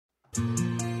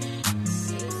Married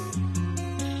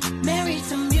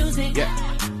to music.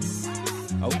 Yeah.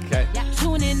 Okay. Yeah.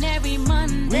 Tune in every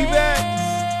Monday. We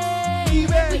back. We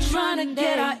back. We tryna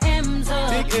get our M's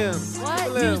up. Big M's.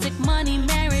 What? Little M's. Music, money,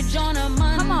 marriage on a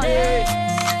Monday.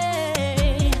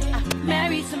 Come on.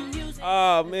 Married to music.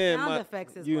 Oh man, Sound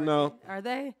effects is you working. know, Are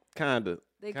they? kinda.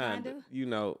 They kinda? You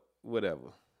know,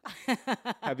 whatever.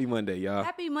 Happy Monday, y'all.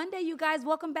 Happy Monday, you guys.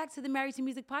 Welcome back to the Married to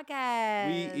Music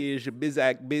podcast. We is your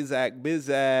Bizak.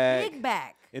 Big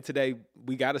back. And today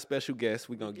we got a special guest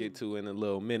we're going to get to in a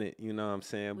little minute, you know what I'm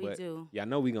saying? We but do. Y'all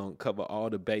know we're going to cover all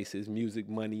the bases, music,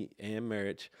 money, and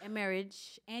marriage. And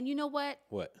marriage. And you know what?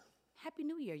 What? Happy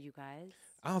New Year, you guys.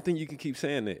 I don't think you can keep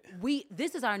saying that.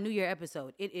 This is our New Year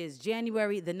episode. It is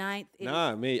January the 9th.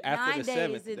 Nah, man, after 9 the days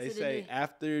 7th, into they the say new-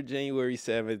 after January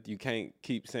 7th, you can't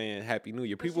keep saying Happy New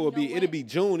Year. But People you will know be, it'll what? be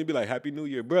June, it'll be like Happy New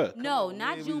Year, bruh. Come No, on,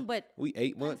 not man. June, but we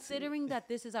 8 months. considering that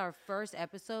this is our first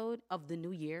episode of the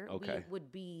new year, Okay. it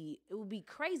would be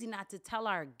crazy not to tell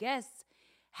our guests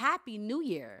Happy New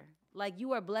Year. Like,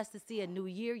 you are blessed to see a new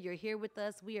year. You're here with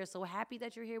us. We are so happy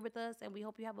that you're here with us, and we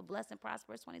hope you have a blessed and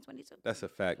prosperous 2022. That's a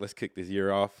fact. Let's kick this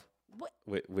year off What?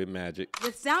 with magic.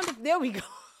 With there we go.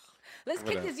 Let's kick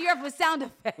Whatever. this year off with sound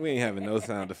effects. We ain't having no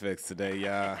sound effects today,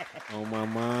 y'all. Oh my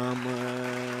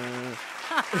mama.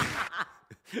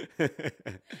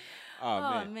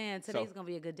 Oh man, So, today's gonna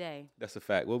be a good day. that's a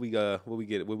fact. What we got for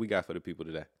the people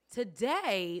today?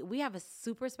 Today we have a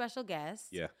super special guest.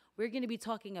 Yeah. We're gonna be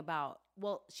talking about.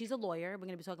 Well, she's a lawyer. We're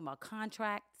gonna be talking about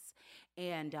contracts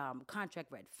and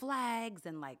contract red flags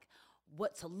and like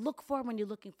what to look for when you're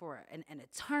looking for an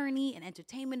attorney, an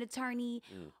entertainment attorney.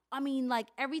 I mean, like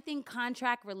everything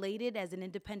contract related as an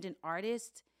independent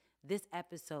artist. This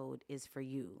episode is for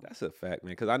you. That's a fact,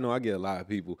 man. Because I know I get a lot of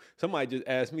people. Somebody just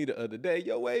asked me the other day,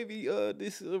 "Yo, Wavy,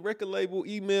 this record label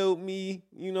emailed me.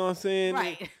 You know what I'm saying?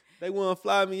 Right. They want to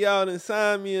fly me out and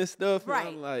sign me and stuff." Right.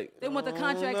 And I'm like, They want the "I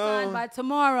contract don't signed know." by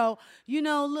tomorrow. You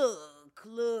know, look,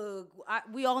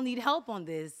 we all need help on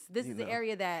this. This is the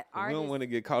area that We artists. don't want to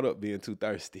get caught up being too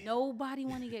thirsty. Nobody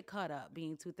want to get caught up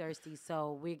being too thirsty.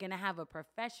 So we're gonna have a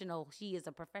professional. She is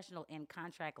a professional in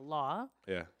contract law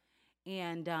Yeah.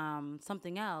 and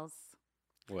something else.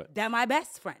 What? That my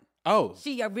best friend. Oh.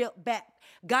 She a real bad.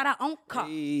 Got her own car.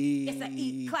 Hey. It's an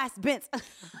E-class Benz.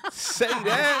 Say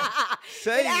that.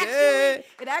 Say It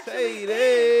that. actually Say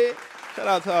is. that. Shout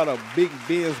out to all the big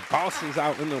Benz bosses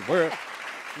out in the world.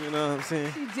 You know what I'm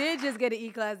saying? She did just get an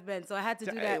E-class Benz, so I had to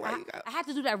do Dang, that. why you got- I had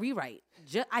to do that rewrite.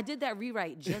 I did that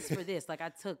rewrite just for this. Like I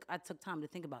took time to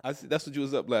think about it. That's what you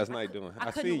was up last night doing. I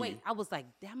I couldn't seen wait. you. I was like,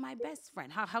 "Damn, my best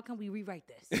friend. How can we rewrite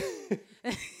this?"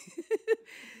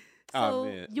 So Oh,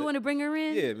 man. you want to bring her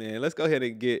in? Yeah, man. Let's go ahead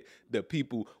and get the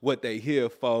people what they here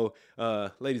for.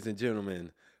 Ladies and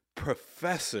gentlemen,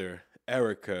 Professor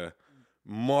Erica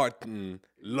Martin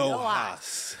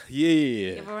Lojas.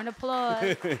 Yeah. Give her an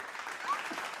applause.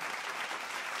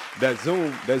 That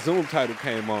Zoom title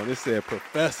came on. It said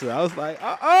Professor. I was like,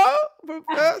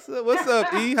 Professor. What's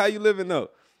up, E? How you living though?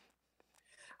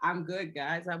 I'm good,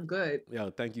 guys. I'm good. Yo,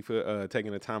 thank you for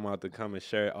taking the time out to come and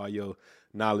share all your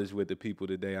knowledge with the people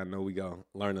today. I know we gonna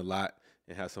learn a lot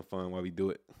and have some fun while we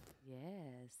do it.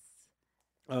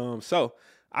 Yes. So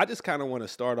I just kind of want to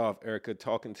start off, Erica,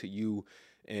 talking to you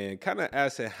and kind of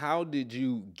asking, how did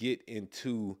you get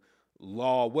into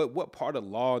law? What part of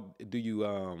law do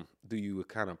you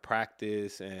kind of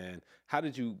practice, and how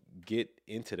did you get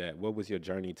into that? What was your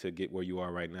journey to get where you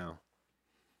are right now?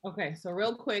 Okay, so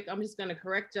real quick, I'm just gonna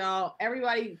correct y'all.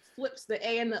 Everybody flips the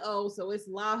A and the O, so it's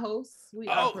Lajos. We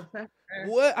are Professor.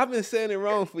 What? I've been saying it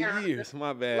wrong for years.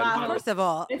 My bad. Wow. First of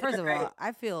all, It's alright.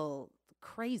 I feel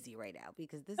crazy right now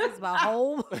because this is my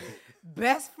whole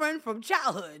best friend from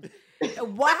childhood.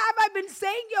 Why have I been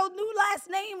saying your new last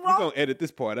name You're wrong? gonna edit this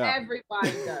part out.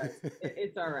 Everybody does.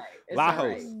 It's all right. It's Lajos. all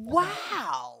right.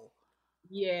 Wow.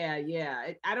 Yeah.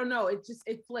 I don't know. It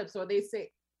flips, or they say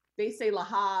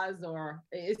Lahaz, or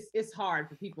it's hard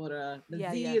for people to. The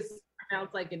Yeah, Z yeah. is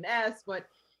pronounced like an S, but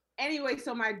anyway.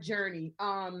 So my journey.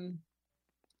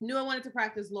 Knew I wanted to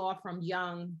practice law from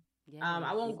young.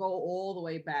 I won't go all the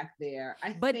way back there.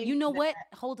 But think you know that- what?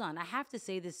 Hold on. I have to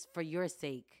say this for your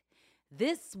sake.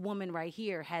 This woman right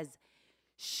here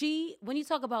when you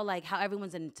talk about like how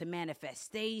everyone's into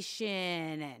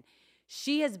manifestation, and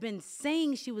she has been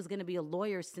saying she was going to be a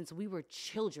lawyer since we were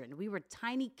children. We were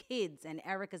tiny kids, and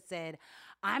Erica said,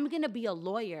 "I'm going to be a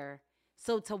lawyer."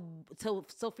 So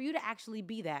for you to actually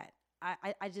be that,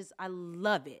 I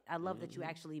love it. I love that you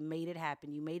actually made it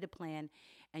happen. You made a plan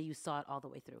and you saw it all the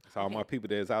way through. So all Okay. my people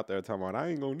that's out there talking about, I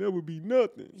ain't gonna never be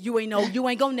nothing. You ain't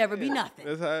gonna never be nothing.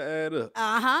 That's how I add up.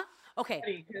 Uh-huh.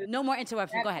 Okay, no more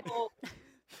interruption. Go ahead.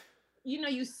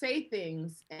 You say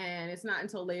things, and it's not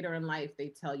until later in life they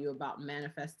tell you about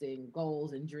manifesting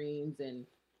goals and dreams, and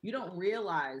you don't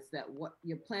realize that what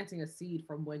you're planting a seed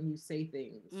from when you say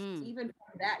things, even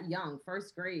from that young,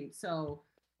 first grade. So,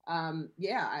 I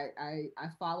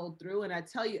followed through, and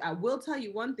I will tell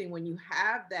you one thing: when you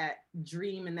have that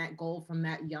dream and that goal from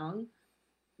that young,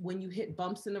 when you hit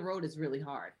bumps in the road, it's really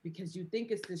hard because you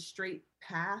think it's this straight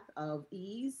path of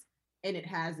ease, and it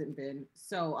hasn't been.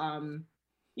 So,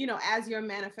 as you're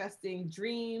manifesting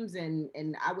dreams and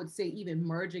I would say even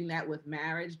merging that with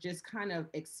marriage, just kind of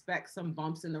expect some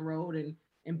bumps in the road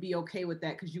and be okay with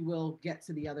that, because you will get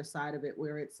to the other side of it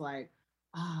where it's like,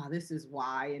 this is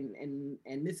why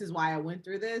and this is why I went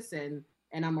through this, and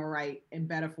I'm all right and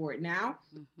better for it now.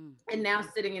 And now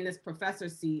sitting in this professor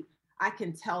seat, I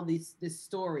can tell this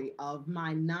story of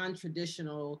my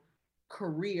non-traditional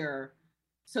career,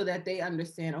 so that they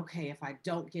understand, okay, if I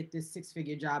don't get this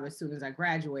 6-figure job as soon as I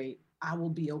graduate, I will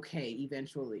be okay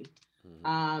eventually.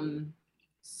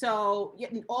 So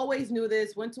always knew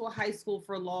this, went to a high school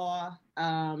for law,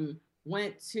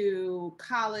 went to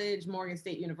college, Morgan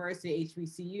State University,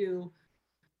 HBCU,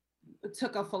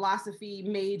 took a philosophy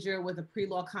major with a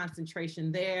pre-law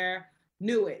concentration there,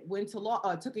 knew it, went to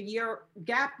law, took a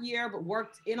gap year, but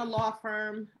worked in a law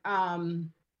firm,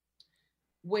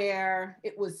 where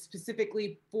it was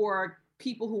specifically for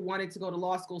people who wanted to go to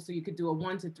law school. So you could do a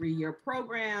 1 to 3 year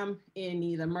program in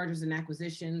either mergers and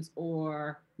acquisitions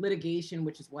or litigation,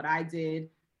 which is what I did.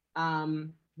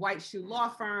 White shoe law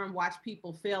firm, watch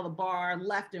people fail the bar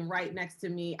left and right next to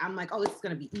me. I'm like, oh, this is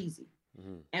going to be easy.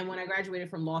 And when I graduated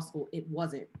from law school, it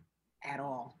wasn't at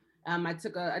all. I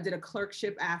did a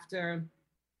clerkship after.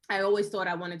 I always thought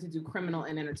I wanted to do criminal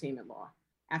and entertainment law.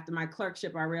 After my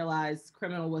clerkship, I realized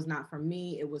criminal was not for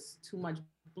me. It was too much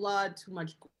blood, too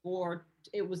much gore.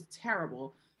 It was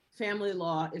terrible. Family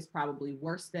law is probably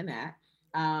worse than that,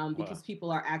 because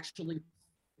people are actually,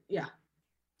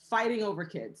 fighting over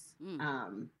kids.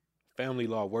 Family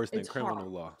law worse than criminal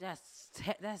law. That's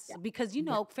because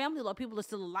family law, people are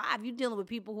still alive. You're dealing with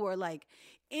people who are like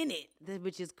in it,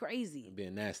 which is crazy.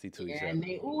 Being nasty to each other. And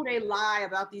they lie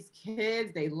about these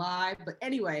kids. They lie. But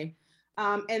anyway,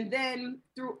 and then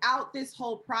throughout this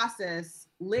whole process,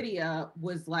 Lydia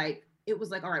was like,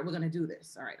 all right, we're going to do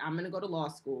this. All right, I'm going to go to law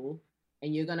school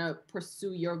and you're going to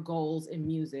pursue your goals in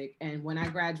music. And when I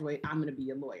graduate, I'm going to be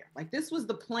a lawyer. Like, this was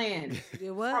the plan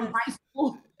from high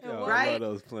school, right? I love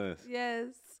those plans. Yes.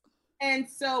 And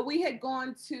so we had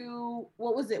gone to,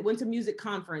 Winter Music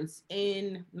Conference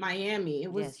in Miami.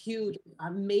 It was huge,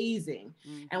 amazing.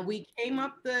 And we came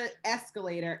up the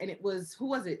escalator and it was, who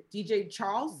was it? DJ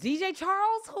Charles? DJ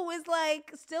Charles, who is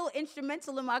like still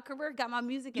instrumental in my career, got my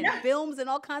music in films and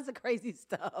all kinds of crazy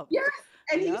stuff. Yes.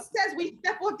 And he says, we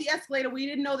step off the escalator. We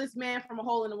didn't know this man from a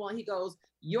hole in the wall. He goes,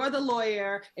 you're the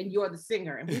lawyer and you're the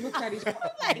singer. And we looked at each other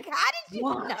like, how did you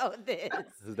know this?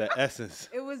 This is that essence.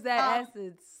 It was that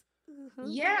essence.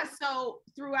 Yeah, so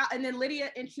throughout, and then Lydia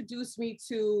introduced me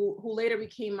to who later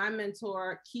became my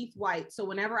mentor, Keith White. So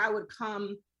whenever I would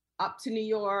come up to New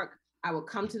York, I would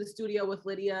come to the studio with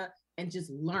Lydia and just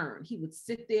learn. He would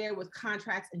sit there with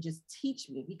contracts and just teach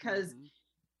me, because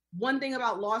one thing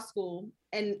about law school,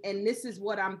 and this is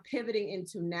what I'm pivoting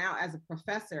into now as a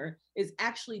professor, is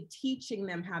actually teaching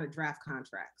them how to draft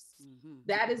contracts.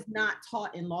 That is not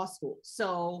taught in law school.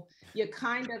 So you're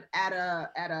kind of at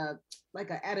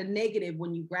a negative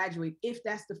when you graduate, if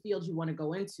that's the field you want to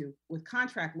go into with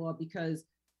contract law, because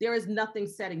there is nothing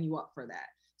setting you up for that.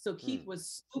 So Keith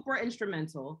was super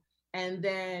instrumental. And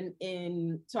then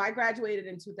so I graduated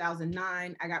in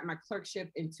 2009. I got my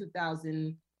clerkship in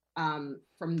 2000.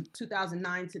 From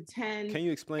 2009 to 10. Can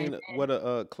you explain what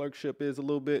a clerkship is a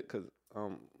little bit? Because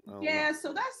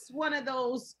so that's one of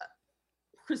those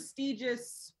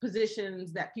prestigious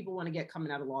positions that people want to get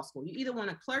coming out of law school. You either want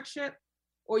a clerkship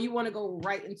or you want to go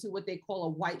right into what they call a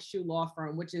white shoe law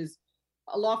firm, which is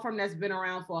a law firm that's been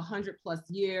around for 100+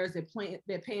 years.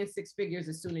 They're paying 6 figures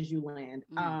as soon as you land.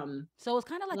 So it's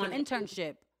kind of like an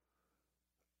internship.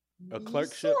 A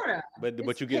clerkship, sorta.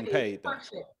 But you're getting paid though.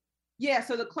 Yeah,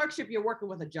 so the clerkship, you're working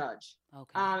with a judge.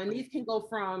 Okay. And these can go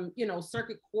from,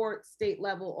 circuit court, state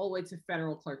level, all the way to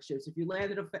federal clerkships. If you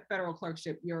landed a federal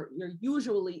clerkship, you're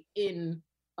usually in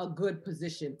a good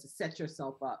position to set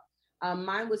yourself up.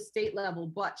 Mine was state level,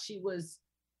 but she was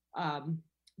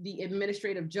the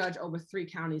administrative judge over 3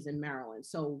 counties in Maryland.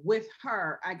 So with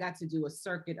her, I got to do a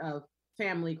circuit of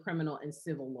family, criminal, and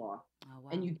civil law. Oh, wow.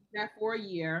 And you do that for a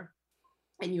year,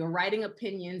 and you're writing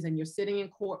opinions, and you're sitting in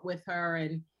court with her.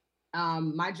 And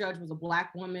my judge was a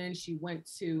Black woman. She went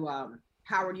to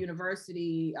Howard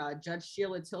University. Judge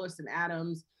Sheila Tillerson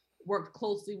Adams worked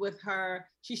closely with her.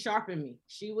 She sharpened me.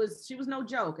 She was no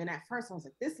joke. And at first I was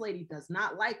like, this lady does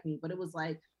not like me. But it was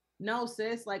like, no,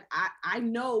 sis, like I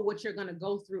know what you're gonna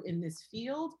go through in this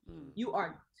field. You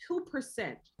are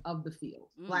 2% of the field.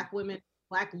 Black women,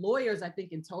 Black lawyers, I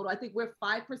think in total, I think we're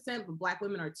 5%, but Black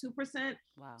women are 2%.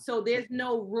 Wow. So there's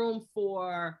no room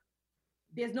for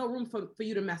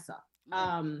you to mess up.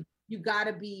 You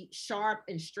gotta be sharp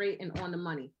and straight and on the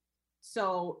money.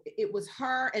 So it was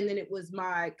her, and then it was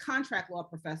my contract law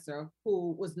professor,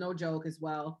 who was no joke as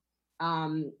well,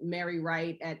 Mary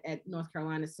Wright at North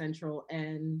Carolina Central,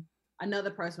 and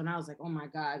another person. I was like, oh my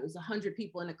God, it was 100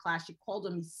 people in the class. She called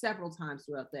on me several times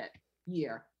throughout that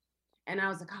year. And I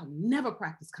was like, I'll never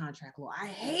practice contract law. I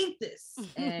hate this.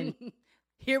 And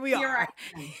here we are.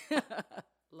 I am.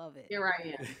 Love it. Here I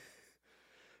am.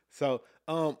 So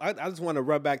I just want to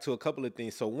run back to a couple of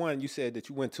things. So one, you said that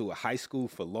you went to a high school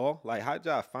for law. Like, how'd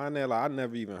y'all find that? Like, I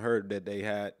never even heard that they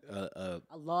had a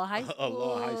law high school. A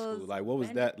law high school. Like, what was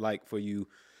that like for you?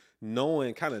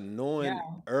 Knowing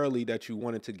early that you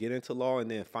wanted to get into law,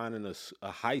 and then finding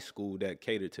a high school that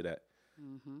catered to that.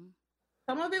 Mm-hmm.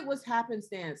 Some of it was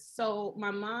happenstance. So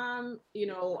my mom,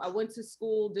 I went to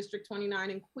school, District 29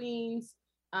 in Queens.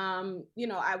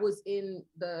 I was in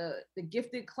the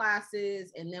gifted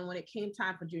classes. And then when it came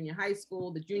time for junior high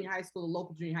school, the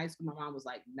local junior high school, my mom was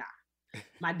like, nah.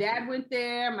 My dad went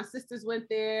there. My sisters went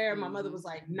there. My mother was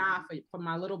like, nah, for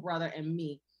my little brother and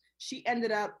me. She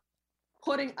ended up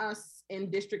putting us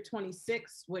in District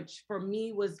 26, which for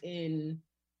me was in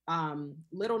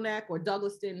Little Neck or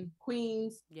Douglaston,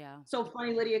 Queens. Yeah. So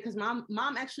funny, Lydia, because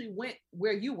mom actually went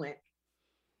where you went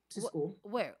to school.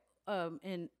 Where?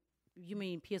 In you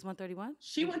mean PS 131?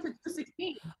 She went to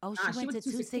 216. Oh, she went to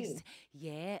 216.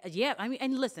 Yeah. I mean,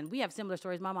 and listen, we have similar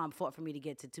stories. My mom fought for me to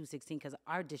get to 216 because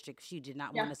our district, she did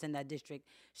not want us in that district.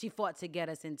 She fought to get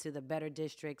us into the better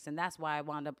districts, and that's why I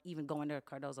wound up even going to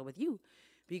Cardozo with you.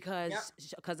 Because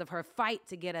of her fight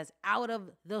to get us out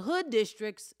of the hood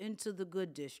districts into the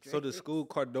good districts. So the school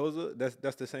Cardozo,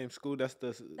 that's the same school. That's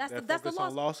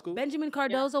the law school. Benjamin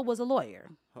Cardozo was a lawyer.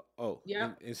 Oh,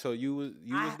 yeah. And so you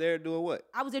was there doing what?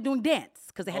 I was there doing dance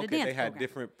because they had a dance. They had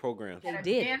different programs. They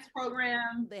did dance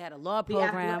program. They had a law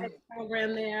program.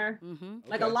 Program there. Mm-hmm.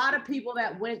 Like a lot of people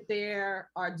that went there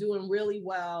are doing really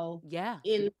well. Yeah.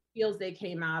 In fields they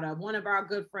came out of. One of our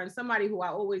good friends, somebody who I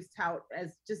always tout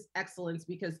as just excellence,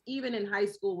 because even in high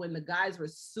school when the guys were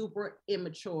super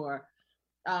immature,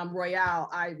 Royale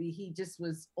Ivy, he just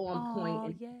was on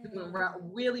point and doing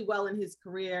really well in his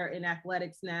career in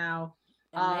athletics now.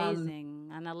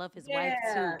 Amazing. And I love his wife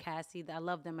too, Cassie. I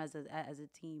love them as a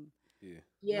team.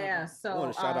 Yeah. So I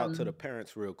want to shout out to the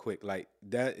parents real quick. Like,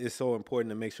 that is so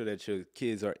important to make sure that your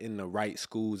kids are in the right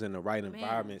schools and the right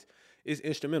environments. It's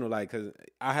instrumental. Like, cause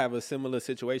I have a similar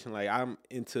situation. Like, I'm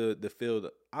into the field.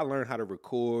 I learned how to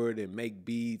record and make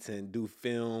beats and do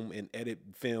film and edit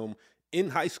film in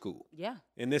high school. Yeah.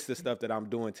 And this is the stuff that I'm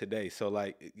doing today. So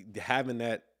like, having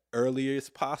that earlier as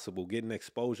possible, getting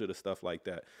exposure to stuff like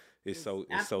that is so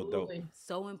dope.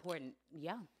 So important.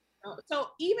 Yeah.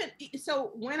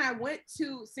 So when I went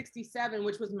to 67,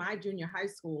 which was my junior high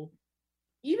school,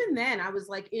 even then I was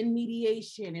like in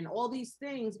mediation and all these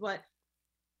things, but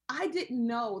I didn't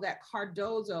know that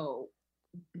Cardozo,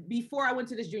 before I went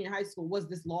to this junior high school, was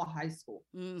this law high school.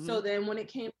 Mm-hmm. So then when it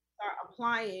came to start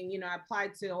applying, I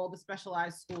applied to all the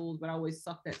specialized schools, but I always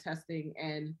sucked at testing,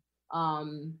 and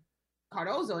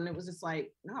Cardozo, and it was just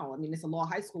like, no, I mean, it's a law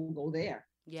high school, go there.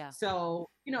 Yeah. So,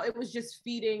 it was just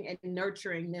feeding and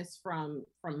nurturing this from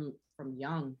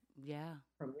young. Yeah.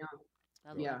 From young.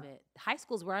 I love it. High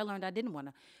school's where I learned I didn't want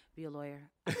to be a lawyer.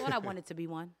 I thought I wanted to be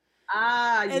one.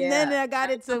 And then I got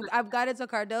into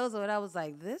Cardozo, and I was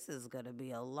like, this is gonna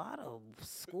be a lot of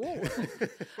school.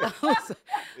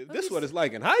 This is what it's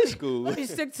like in high school. Let me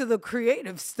stick to the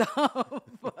creative stuff.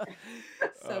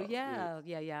 So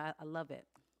I love it.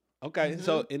 Okay,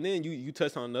 so and then you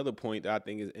touched on another point that I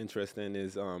think is interesting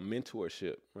is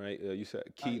mentorship, right? You said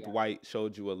Keith White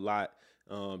showed you a lot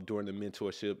during the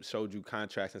mentorship, showed you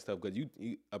contracts and stuff. Because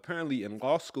you apparently in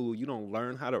law school you don't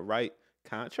learn how to write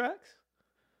contracts.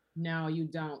 No, you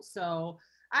don't. So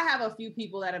I have a few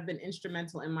people that have been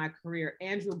instrumental in my career.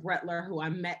 Andrew Bretler, who I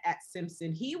met at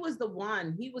Simpson, he was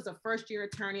a first-year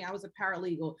attorney. I was a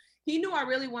paralegal. He knew I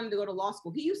really wanted to go to law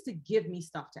school. He used to give me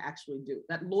stuff to actually do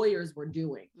that lawyers were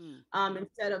doing,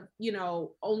 instead of,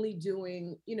 only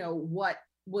doing, what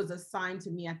was assigned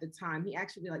to me at the time. He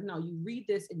actually be like, no, you read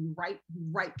this and you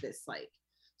write this, like,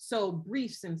 so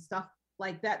briefs and stuff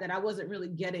like that I wasn't really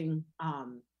getting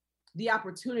the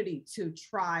opportunity to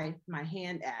try my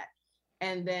hand at.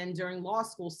 And then during law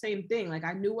school, same thing. Like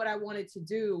I knew what I wanted to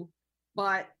do,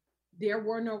 but there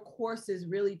were no courses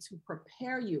really to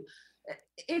prepare you.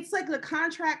 It's like the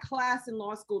contract class in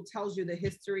law school tells you the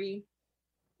history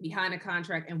behind a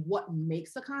contract and what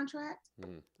makes a contract,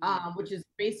 which is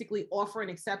basically offer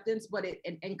and acceptance, but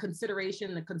and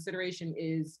consideration. The consideration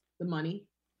is the money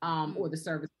or the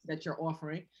service that you're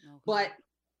offering. Okay. But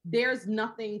there's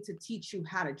nothing to teach you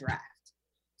how to draft.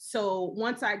 So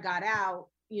once I got out,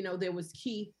 you know, there was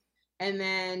Keith, and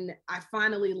then I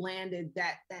finally landed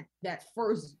that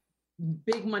first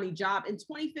big money job in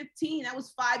 2015. That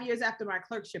was 5 years after my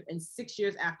clerkship and 6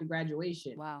 years after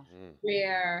graduation. Wow.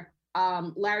 Where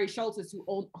Larry Schultz,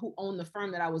 who owned the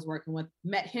firm that I was working with,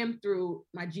 met him through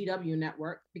my GW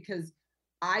network because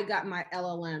I got my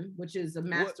LLM, which is a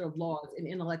Master of Laws in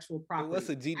Intellectual Property. What's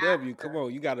a GW? Come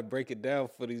on, you got to break it down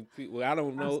for these people. I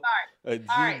don't know. A GW,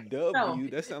 right, so,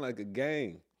 that sounds like a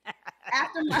game.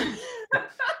 After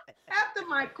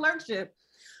my clerkship,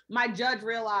 my judge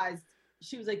realized,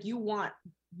 she was like, you want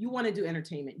to do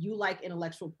entertainment. You like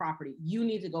intellectual property. You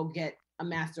need to go get a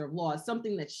Master of Laws,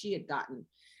 something that she had gotten.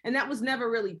 And that was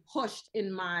never really pushed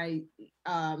in my,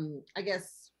 I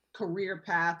guess, career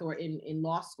path or in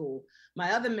law school.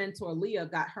 My other mentor, Leah,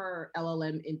 got her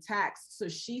LLM in tax. So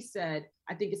she said,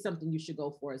 I think it's something you should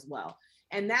go for as well.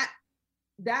 And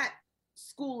that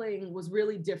schooling was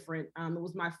really different. It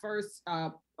was my first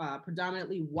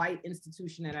predominantly white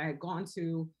institution that I had gone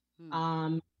to.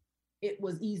 It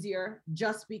was easier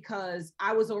just because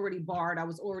I was already barred. I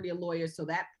was already a lawyer. So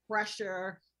that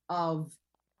pressure of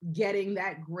getting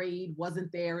that grade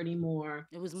wasn't there anymore.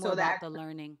 It was more about the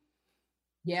learning.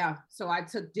 Yeah. So I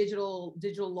took digital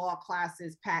law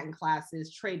classes, patent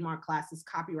classes, trademark classes,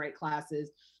 copyright classes.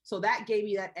 So that gave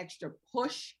me that extra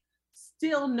push.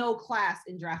 Still no class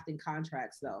in drafting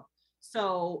contracts though.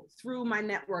 So through my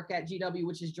network at GW,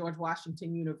 which is George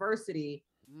Washington University,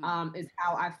 is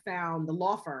how I found the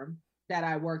law firm that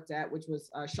I worked at, which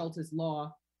was Schultz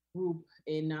Law Group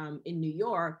in New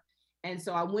York. And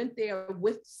so I went there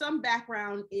with some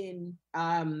background in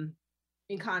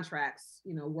contracts,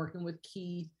 you know, working with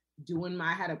Keith,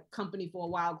 I had a company for a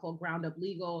while called Ground Up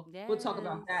Legal. Yes. We'll talk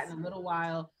about that in a little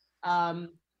while.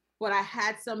 But I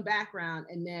had some background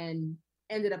and then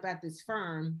ended up at this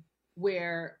firm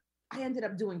where I ended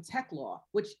up doing tech law,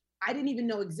 which I didn't even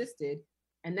know existed.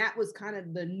 And that was kind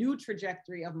of the new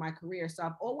trajectory of my career. So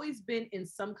I've always been in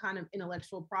some kind of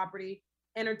intellectual property.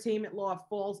 Entertainment law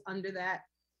falls under that.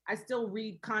 I still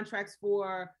read contracts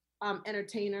for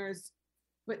entertainers,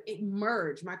 but it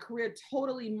merged. My career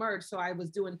totally merged. So I was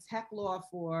doing tech law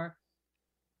for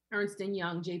Ernst &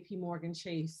 Young, JP Morgan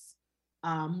Chase,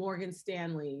 Morgan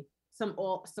Stanley, some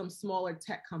smaller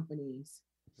tech companies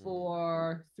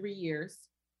for 3 years.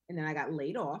 And then I got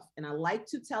laid off. And I like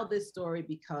to tell this story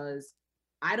because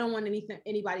I don't want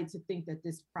anybody to think that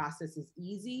this process is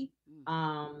easy,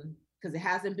 because it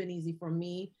hasn't been easy for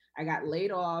me. I got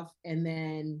laid off and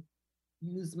then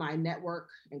used my network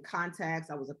and contacts.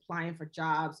 I was applying for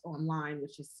jobs online,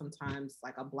 which is sometimes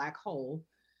like a black hole.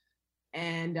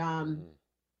 And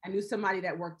I knew somebody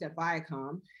that worked at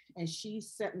Viacom, and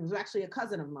it was actually a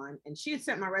cousin of mine, and she had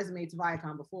sent my resume to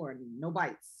Viacom before, and no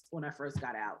bites when I first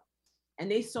got out. And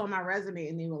they saw my resume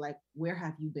and they were like, where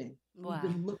have you been? Wow.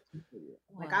 We've been looking for you.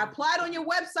 Like, I applied on your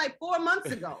website 4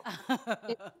 months ago.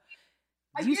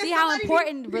 Do you see how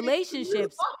important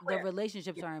relationships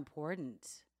are important?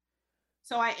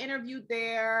 So I interviewed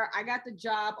there. I got the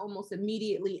job almost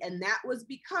immediately. And that was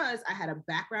because I had a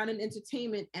background in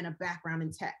entertainment and a background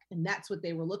in tech. And that's what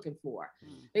they were looking for.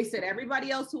 They said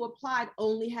everybody else who applied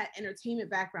only had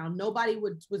entertainment background. Nobody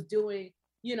was doing,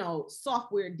 you know,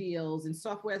 software deals and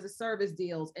software as a service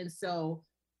deals. And so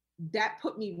that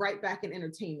put me right back in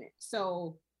entertainment.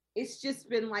 So it's just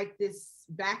been like this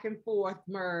back and forth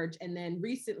merge. And then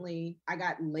recently I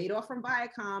got laid off from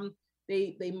Viacom.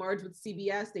 They merged with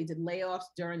CBS. They did layoffs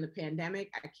during the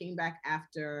pandemic. I came back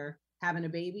after having a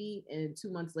baby, and 2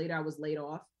 months later I was laid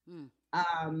off.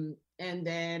 And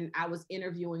then I was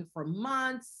interviewing for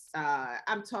months.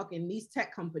 I'm talking these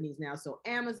tech companies now. So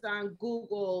Amazon,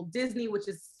 Google, Disney, which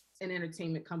is an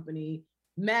entertainment company,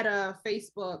 Meta,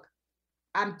 Facebook.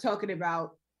 I'm talking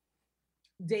about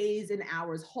days and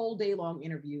hours, whole day long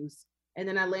interviews. And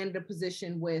then I landed a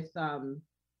position with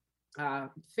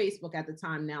Facebook at the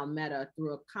time, now Meta,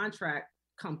 through a contract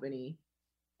company.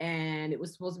 And it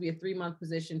was supposed to be a 3-month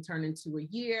position, turned into a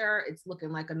year. It's looking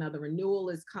like another renewal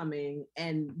is coming.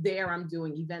 And there I'm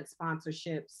doing event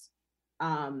sponsorships,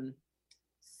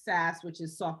 SaaS, which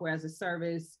is software as a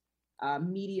service,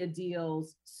 media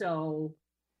deals. So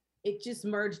it just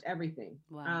merged everything.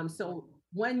 Wow. So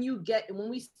when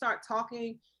we start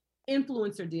talking,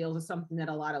 influencer deals is something that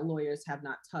a lot of lawyers have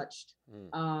not touched.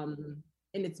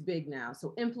 And it's big now.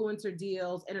 So influencer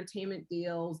deals, entertainment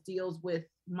deals, deals with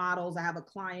models. I have a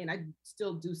client, I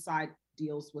still do side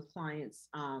deals with clients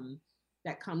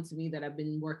that come to me that I've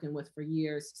been working with for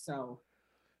years. So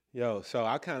so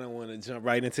I kind of want to jump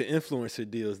right into influencer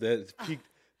deals.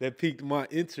 That piqued my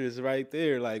interest right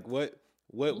there. Like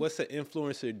what's an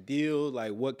influencer deal?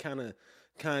 Like what kind of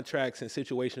contracts and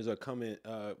situations are coming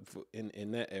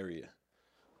in that area?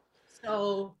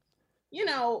 So, you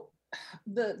know,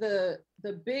 the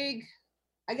big,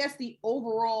 I guess the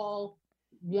overall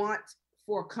want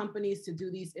for companies to do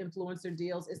these influencer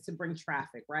deals is to bring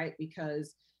traffic, right?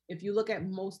 Because if you look at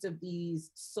most of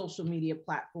these social media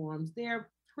platforms, they're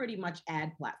pretty much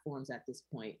ad platforms at this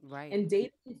point. Right. And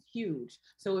data is huge.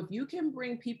 So if you can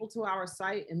bring people to our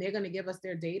site and they're going to give us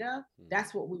their data,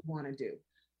 that's what we want to do.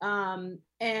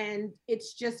 And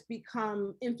it's just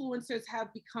become, influencers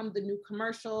have become the new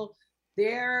commercial.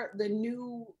 They're the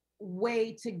new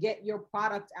way to get your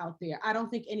product out there. I don't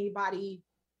think anybody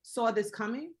saw this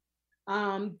coming.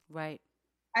 Right.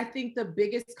 I think the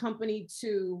biggest company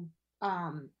to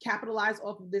capitalize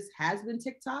off of this has been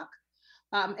TikTok.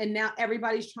 And now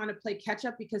everybody's trying to play catch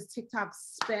up because TikTok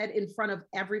sped in front of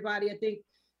everybody. I think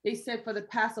they said for the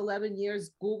past 11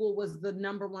 years, Google was the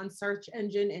 #1 search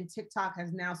engine and TikTok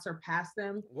has now surpassed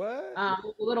them. What? A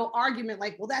little argument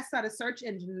like, well, that's not a search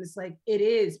engine. And it's like, it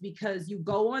is, because you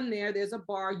go on there, there's a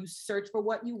bar, you search for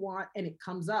what you want and it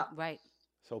comes up. Right.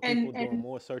 So people doing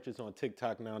more searches on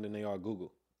TikTok now than they are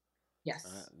Google.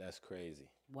 Yes. That's crazy.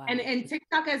 Wow. And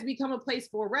TikTok has become a place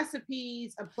for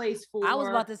recipes, a place for... I was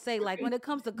about to say, like, when it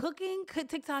comes to cooking,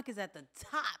 TikTok is at the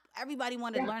top. Everybody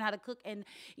wanted to learn how to cook. And,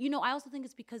 you know, I also think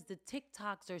it's because the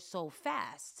TikToks are so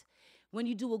fast. When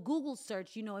you do a Google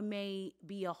search, you know, it may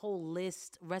be a whole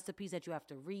list, recipes that you have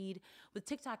to read. But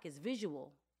TikTok is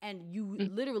visual. And you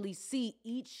literally see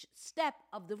each step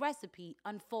of the recipe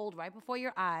unfold right before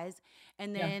your eyes.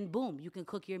 And then, boom, you can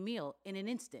cook your meal in an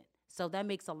instant. So that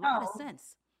makes a lot of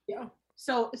sense. Yeah.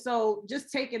 So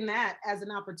just taking that as an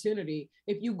opportunity,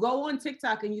 if you go on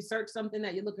TikTok and you search something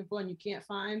that you're looking for and you can't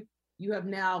find, you have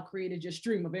now created your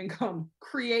stream of income.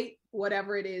 Create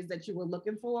whatever it is that you were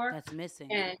looking for. That's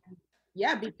missing. And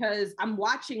yeah, because I'm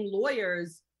watching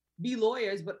lawyers be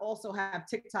lawyers, but also have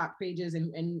TikTok pages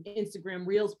and Instagram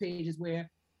Reels pages where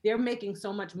they're making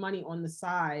so much money on the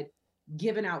side,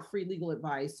 giving out free legal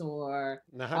advice. Or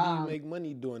now, how do you make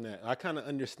money doing that? I kind of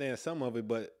understand some of it,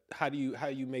 but how do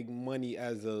you make money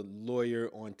as a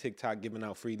lawyer on TikTok giving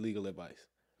out free legal advice?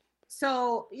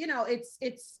 So, you know, it's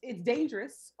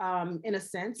dangerous in a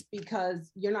sense, because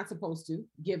you're not supposed to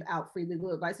give out free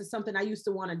legal advice. It's something I used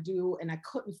to want to do and I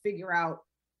couldn't figure out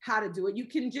how to do it. You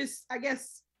can just, I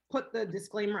guess, put the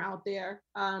disclaimer out there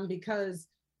because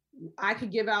I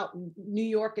could give out New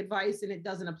York advice and it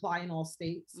doesn't apply in all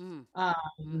states.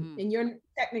 And you're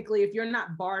technically, if you're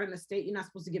not barred in a state, you're not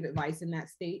supposed to give advice in that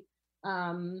state.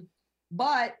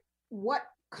 But what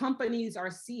companies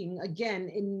are seeing, again,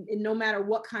 in no matter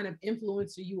what kind of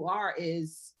influencer you are,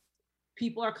 is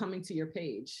people are coming to your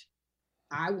page.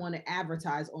 I want to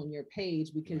advertise on your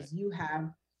page because you have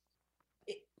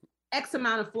X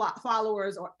amount of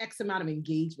followers or X amount of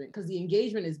engagement, because the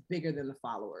engagement is bigger than the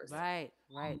followers. Right.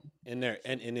 And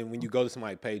then when you go to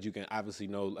somebody's page, you can obviously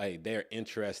know, hey, they're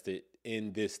interested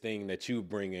in this thing that you're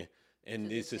bringing,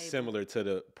 and this is similar to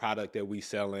the product that we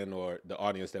selling or the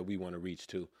audience that we want to reach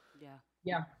to.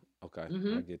 Yeah. Okay,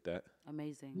 I get that.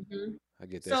 Amazing. I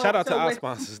get that. Shout out to our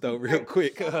sponsors, though, real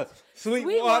quick.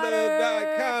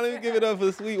 Sweetwater.com. Let me give it up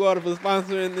for Sweetwater for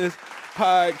sponsoring this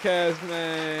podcast,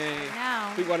 man.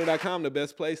 Now, Sweetwater.com, the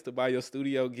best place to buy your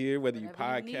studio gear, whether you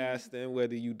podcasting,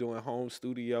 whether you doing home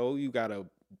studio, you got a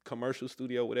commercial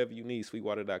studio, whatever you need,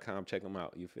 Sweetwater.com. Check them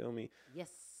out. You feel me? Yes,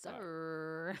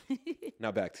 sir.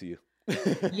 Now back to you.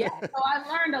 Yeah, so I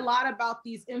learned a lot about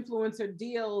these influencer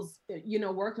deals, you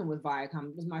know, working with Viacom.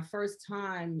 It was my first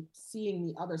time seeing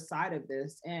the other side of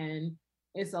this, and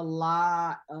it's a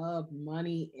lot of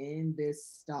money in this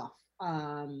stuff.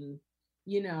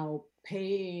 You know,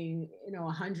 paying, you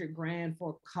know, $100,000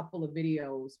 for a couple of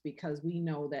videos because we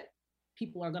know that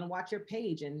people are going to watch your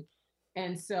page.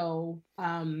 And so,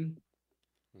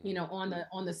 you know,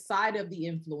 on the side of the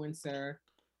influencer,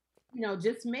 you know,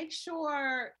 just make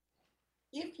sure,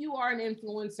 if you are an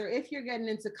influencer, if you're getting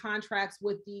into contracts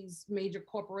with these major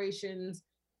corporations,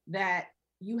 that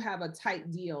you have a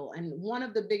tight deal. And one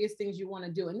of the biggest things you want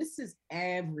to do, and this is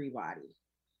everybody,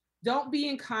 don't be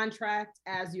in contract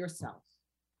as yourself.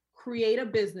 Create a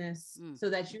business so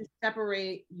that you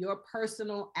separate your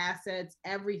personal assets,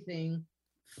 everything,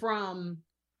 from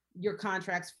your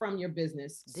contracts from your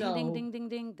business. Ding, So ding, ding, ding,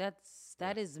 ding.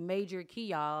 That is major key,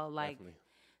 y'all. Like, Definitely.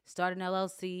 start an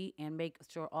LLC and make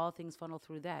sure all things funnel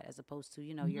through that, as opposed to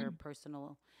your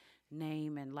personal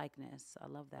name and likeness. I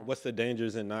love that. What's the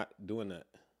dangers in not doing that?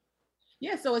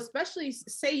 yeah, so especially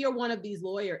say you're one of these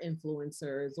lawyer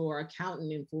influencers or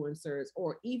accountant influencers,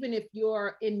 or even if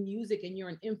you're in music and you're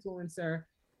an influencer,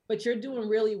 but you're doing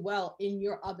really well in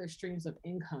your other streams of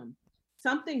income.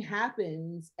 Something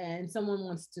happens and someone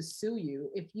wants to sue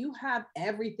you. If you have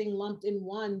everything lumped in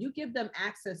one, you give them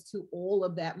access to all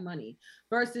of that money.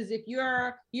 Versus if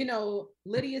you're,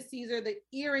 Lydia Caesar, the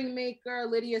earring maker,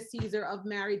 Lydia Caesar of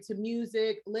Married to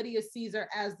Music, Lydia Caesar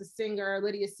as the singer,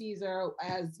 Lydia Caesar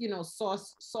as,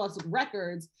 Sauce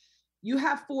Records, you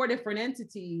have 4 different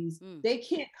entities. They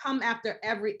can't come after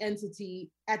every entity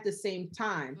at the same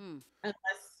time unless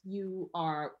you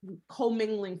are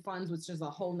commingling funds, which is a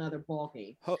whole nother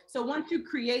ballgame. So once you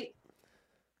create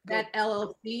that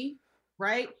LLC,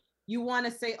 right, you want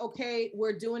to say, okay,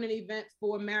 we're doing an event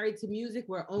for Married to Music.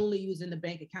 We're only using the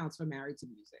bank accounts for Married to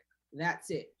Music. That's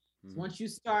it. So once you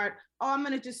start, I'm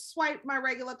going to just swipe my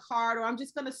regular card, or I'm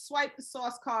just going to swipe the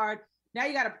Sauce card. Now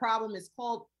you got a problem. It's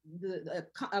called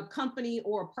a company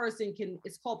or a person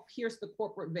it's called pierce the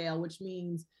corporate veil, which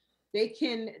means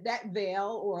that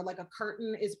veil or like a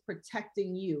curtain is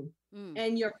protecting you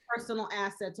and your personal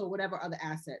assets or whatever other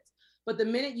assets. But the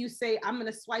minute you say, I'm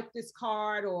going to swipe this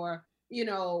card, or,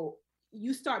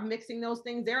 you start mixing those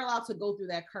things, they're allowed to go through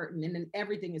that curtain, and then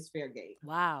everything is fair game.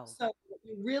 Wow. So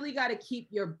you really got to keep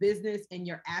your business and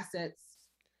your assets.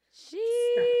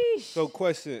 Sheesh. So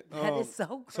question. That is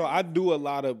so So I do a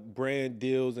lot of brand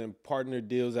deals and partner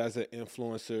deals as an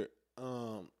influencer.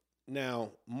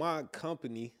 Now my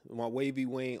company, my Wavy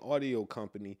Wayne Audio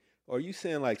Company, are you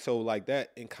saying like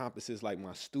that encompasses like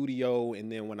my studio,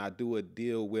 and then when I do a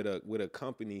deal with a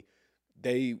company,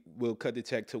 they will cut the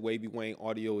check to Wavy Wayne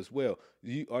Audio as well?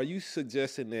 Are you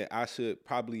suggesting that I should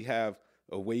probably have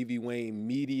a Wavy Wayne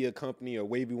media company or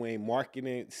Wavy Wayne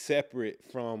marketing separate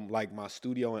from like my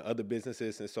studio and other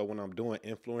businesses? And so when I'm doing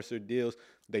influencer deals,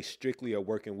 they strictly are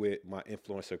working with my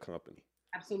influencer company.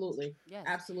 Absolutely. Yes.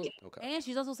 Absolutely. Okay. And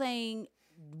she's also saying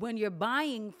when you're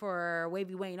buying for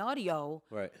Wavy Wayne Audio,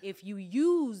 Right. if you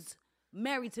use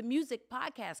Married to Music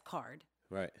podcast card,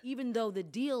 Right. even though the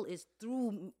deal is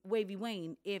through Wavy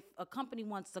Wayne, if a company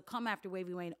wants to come after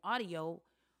Wavy Wayne Audio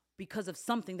because of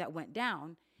something that went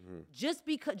down, just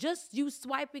you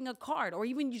swiping a card, or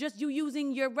even you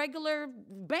using your regular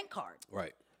bank card,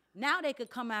 Right. now they could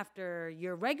come after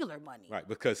your regular money. Right.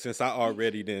 Because since I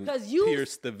already then 'Cause you-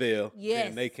 pierced the veil, Yes,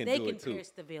 then they can do it too.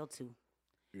 pierce the veil too.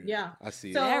 Yeah. I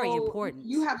see So it. Very important.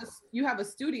 You have a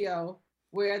studio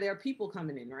where there are people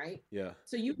coming in, right? Yeah.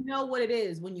 So you know what it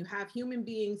is when you have human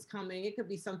beings coming. It could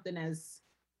be something as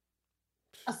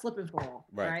a slip and fall,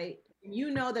 right?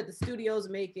 You know that the studio's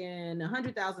making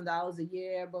 $100,000 a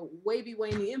year, but Wavy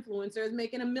Wayne, the influencer, is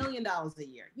making $1 million a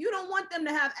year. You don't want them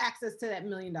to have access to that $1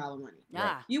 million money.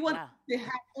 Ah, You want yeah. to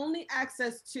have only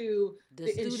access to the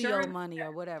studio insurance, money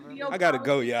or whatever. studio I gotta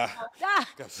go, policy. y'all. Ah,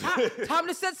 time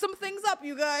to set some things up,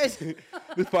 you guys.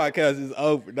 This podcast is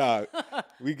over. Nah,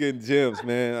 we getting gems,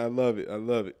 man. I love it. I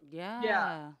love it.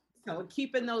 Yeah. So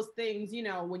keeping those things,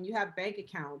 when you have bank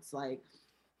accounts, like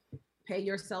pay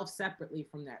yourself separately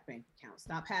from that bank account.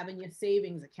 Stop having your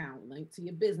savings account linked to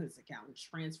your business account,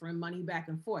 transferring money back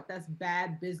and forth. That's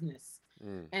bad business.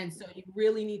 And so you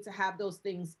really need to have those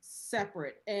things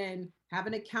separate and have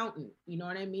an accountant. You know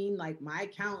what I mean? Like my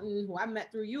accountant, who I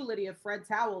met through you, Lydia, Fred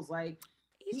Towels, like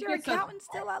He's he your gets us accountant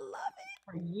still. I love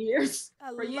it. for years. I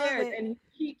For love years. it. And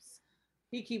he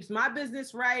keeps my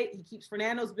business right. He keeps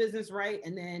Fernando's business right.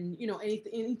 And then,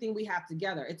 anything we have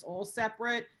together, it's all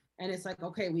separate. And it's like,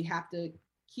 okay, we have to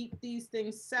keep these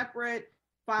things separate,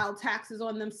 file taxes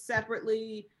on them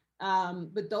separately.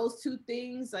 But those two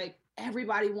things, like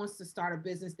everybody wants to start a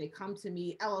business. They come to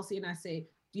me, LLC, and I say,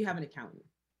 do you have an accountant?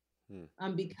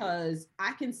 Because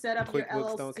I can set up your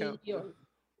QuickBooks LLC. don't count?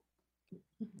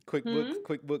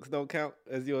 QuickBooks don't count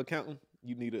as your accountant?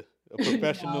 You need a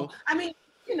professional. No. I mean,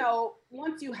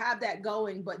 once you have that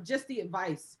going, but just the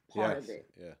advice part of it.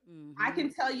 Yeah. I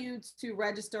can tell you to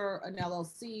register an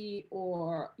LLC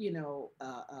or,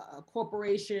 a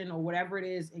corporation or whatever it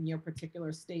is in your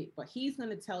particular state, but he's going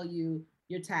to tell you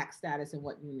your tax status and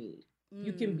what you need.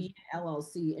 You can be an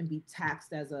LLC and be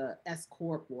taxed as a S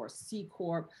Corp or C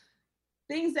Corp,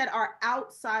 things that are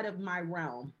outside of my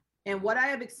realm. And what I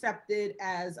have accepted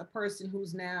as a person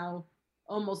who's now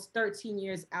almost 13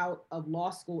 years out of law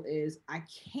school is I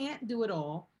can't do it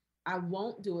all. I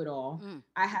won't do it all.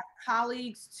 I have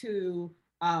colleagues to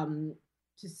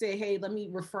to say, hey, let me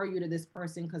refer you to this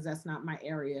person because that's not my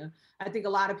area. I think a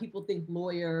lot of people think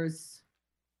lawyers,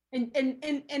 and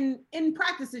in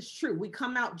practice it's true. We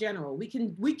come out general. We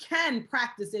can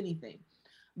practice anything,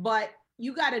 but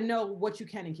you got to know what you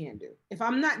can and can't do. If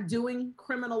I'm not doing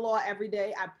criminal law every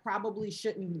day, I probably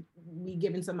shouldn't be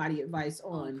giving somebody advice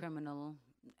on criminal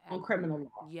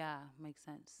law. Yeah, makes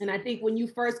sense. And I think when you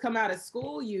first come out of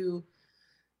school, you're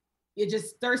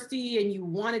just thirsty and you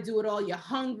want to do it all. You're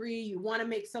hungry. You want to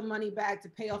make some money back to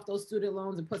pay off those student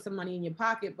loans and put some money in your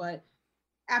pocket. But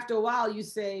after a while, you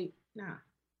say, nah,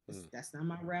 that's not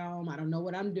my realm. I don't know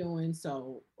what I'm doing.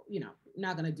 So,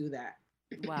 not going to do that.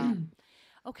 Wow.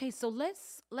 Okay, so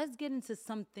let's get into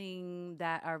something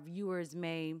that our viewers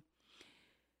may,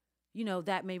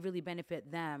 that may really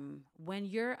benefit them. When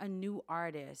you're a new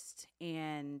artist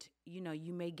and,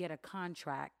 you may get a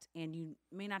contract and you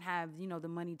may not have, the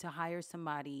money to hire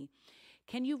somebody,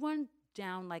 can you run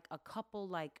down like a couple,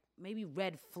 like maybe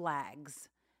red flags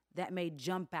that may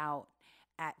jump out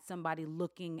at somebody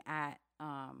looking at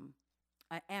an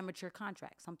amateur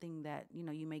contract, something that,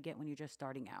 you may get when you're just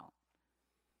starting out?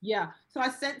 Yeah. So I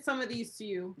sent some of these to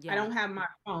you. Yeah. I don't have my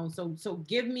phone. So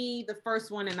give me the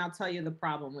first one and I'll tell you the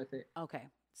problem with it.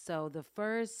 Okay. So the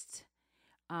first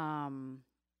red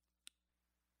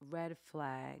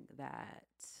flag that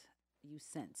you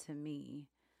sent to me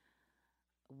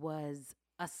was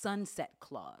a sunset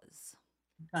clause.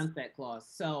 Sunset clause.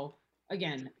 So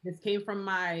again, this came from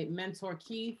my mentor,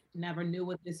 Keith. Never knew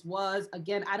what this was.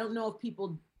 Again, I don't know if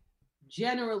people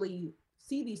generally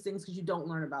see these things because you don't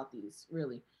learn about these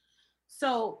really.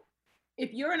 So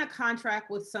if you're in a contract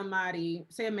with somebody,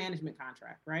 say a management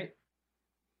contract, right?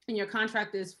 And your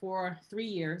contract is for 3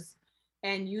 years,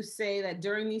 and you say that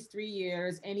during these 3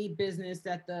 years, any business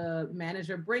that the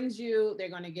manager brings you, they're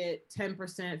going to get 10%,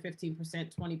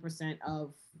 15%, 20%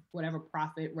 of whatever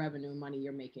profit, revenue, money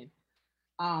you're making.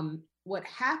 What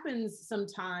happens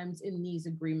sometimes in these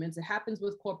agreements, it happens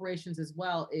with corporations as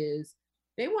well, is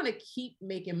they want to keep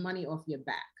making money off your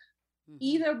back.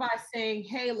 Either by saying,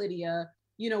 hey, Lydia,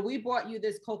 we bought you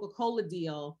this Coca-Cola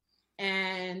deal,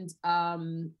 and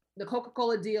the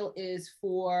Coca-Cola deal is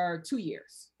for 2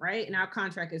 years, right? And our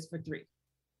contract is for 3.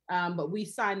 But we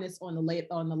signed this on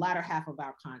the latter half of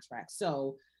our contract.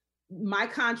 So my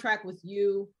contract with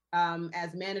you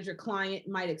as manager client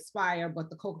might expire, but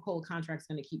the Coca-Cola contract is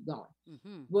going to keep going.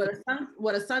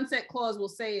 What a sunset clause will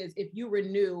say is if you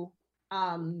renew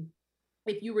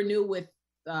with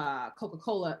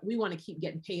Coca-Cola, we want to keep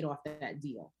getting paid off that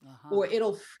deal, or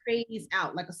it'll phase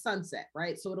out like a sunset,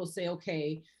 right? So it'll say,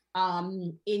 okay,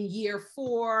 in year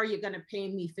 4, you're going to pay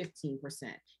me 15%.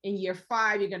 In year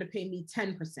 5, you're going to pay me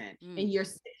 10%. In year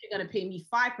 6, you're going to pay me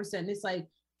 5%. And it's like,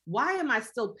 why am I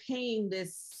still paying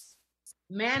this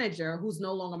manager who's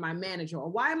no longer my manager? Or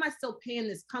why am I still paying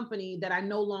this company that I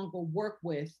no longer work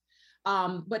with?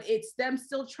 But it's them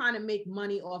still trying to make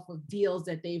money off of deals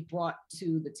that they've brought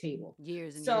to the table.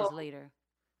 Years and years later.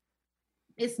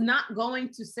 It's not going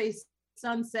to say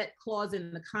sunset clause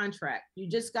in the contract. You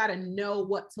just got to know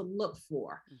what to look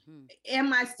for.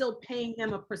 Am I still paying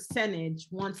them a percentage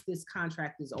once this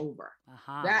contract is over?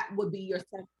 That would be your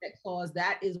sunset clause.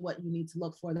 That is what you need to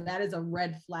look for. That is a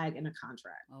red flag in a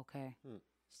contract. Okay.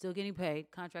 Still getting paid.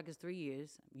 Contract is 3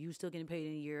 years. You still getting paid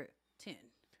in year 10.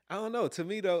 I don't know. To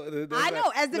me, though, I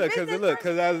know as a business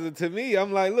because to me,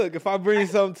 I'm like, look, if I bring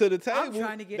something to the table,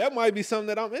 that might be something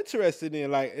that I'm interested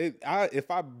in. Like, if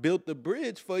I built the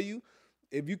bridge for you,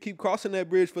 if you keep crossing that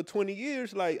bridge for 20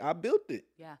 years, like I built it.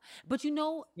 Yeah, but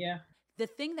the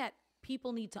thing that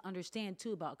people need to understand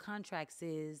too about contracts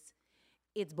is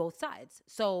it's both sides.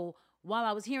 So while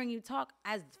I was hearing you talk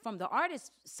as from the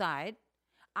artist side,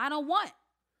 I don't want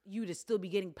you to still be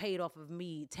getting paid off of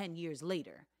me 10 years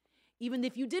later. Even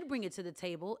if you did bring it to the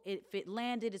table, if it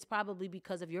landed, it's probably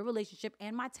because of your relationship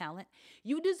and my talent.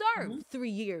 You deserve 3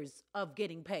 years of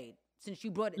getting paid since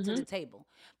you brought it to the table.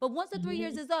 But once the 3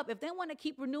 years is up, if they want to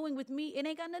keep renewing with me, it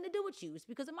ain't got nothing to do with you. It's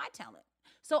because of my talent.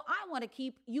 So I want to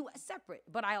keep you separate.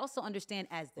 But I also understand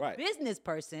as the business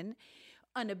person,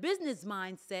 on a business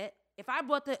mindset, if I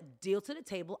brought the deal to the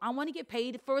table, I want to get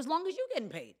paid for as long as you're getting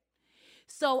paid.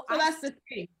 So that's the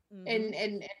thing.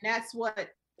 And that's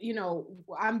what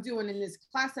I'm doing in this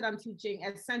class that I'm teaching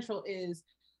at Central is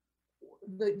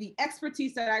the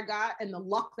expertise that I got and the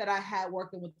luck that I had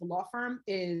working with the law firm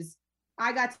is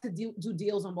I got to do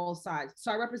deals on both sides.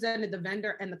 So I represented the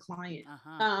vendor and the client.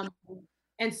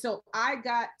 And so I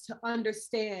got to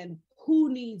understand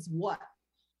who needs what.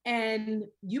 And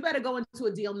you better go into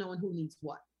a deal knowing who needs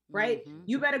what, right?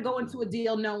 You better go into a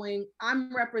deal knowing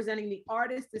I'm representing the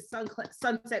artist, the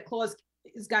sunset clause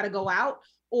has got to go out,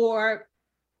 or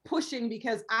pushing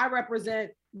because I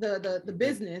represent the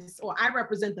business or I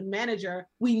represent the manager.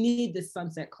 We need this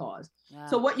sunset clause.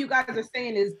 So what you guys are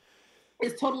saying is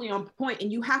totally on point,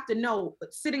 and you have to know,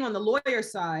 sitting on the lawyer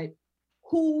side,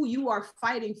 who you are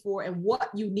fighting for and what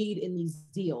you need in these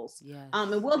deals. Yes.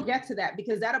 And we'll get to that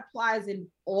because that applies in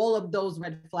all of those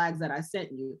red flags that I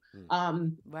sent you.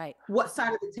 Right. What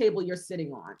side of the table you're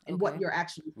sitting on and what you're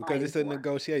actually because it's a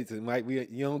negotiation, Mike. You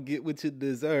don't get what you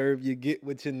deserve, you get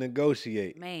what you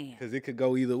negotiate. Man. Because it could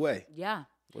go either way. Yeah.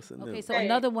 What's the Okay, so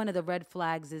another one of the red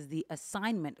flags is the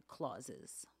assignment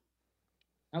clauses.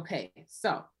 Okay,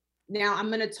 so now I'm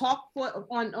going to talk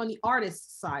on the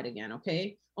artist side again,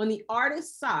 okay? On the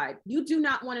artist side, you do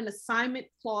not want an assignment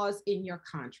clause in your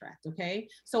contract, okay?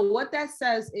 So what that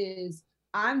says is,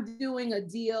 I'm doing a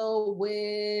deal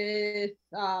with,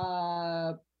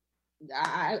 I'll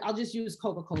just use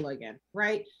Coca-Cola again,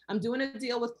 right? I'm doing a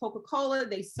deal with Coca-Cola.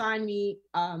 They sign me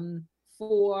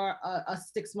for a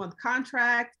 6-month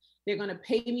contract. They're going to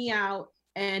pay me out.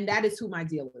 And that is who my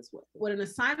deal is with. With an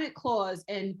assignment clause,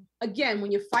 and again,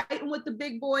 when you're fighting with the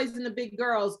big boys and the big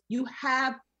girls, you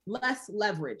have less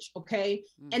leverage, okay?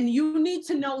 And you need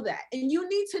to know that. And you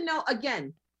need to know,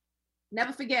 again,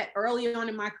 never forget, early on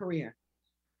in my career,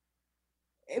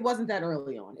 it wasn't that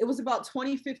early on. It was about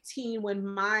 2015 when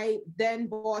my then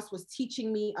boss was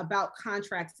teaching me about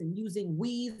contracts and using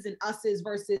we's and us's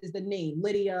versus the name,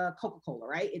 Lydia Coca-Cola,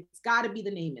 right? It's got to be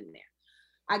the name in there.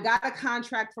 I got a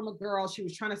contract from a girl. She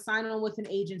was trying to sign on with an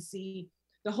agency.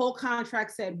 The whole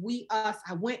contract said we, us.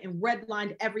 I went and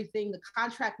redlined everything. The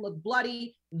contract looked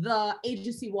bloody. The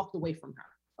agency walked away from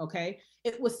her. Okay.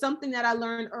 It was something that I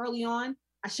learned early on.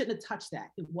 I shouldn't have touched that.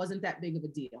 It wasn't that big of a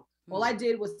deal. All I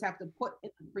did was have to put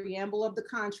in the preamble of the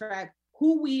contract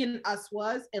who we and us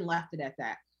was and left it at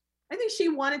that. I think she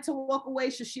wanted to walk away,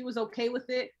 so she was okay with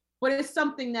it. But it's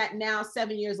something that now,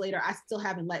 7 years later, I still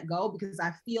haven't let go because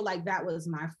I feel like that was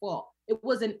my fault. It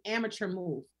was an amateur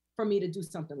move for me to do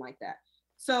something like that.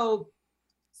 So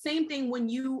same thing when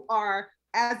you are,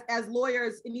 as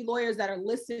lawyers, any lawyers that are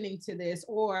listening to this,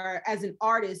 or as an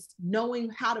artist, knowing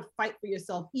how to fight for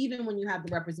yourself, even when you have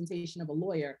the representation of a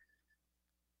lawyer.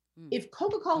 If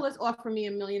Coca-Cola is offering me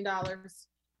 $1 million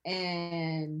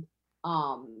and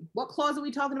what clause are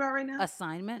we talking about right now?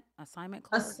 Assignment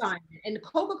clause. Assignment. And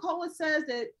Coca-Cola says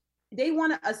that they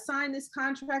want to assign this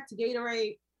contract to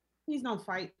Gatorade. Please don't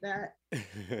fight that.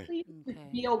 Please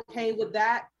be okay with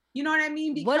that. You know what I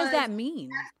mean? Because what does that mean?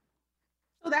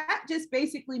 So that just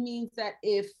basically means that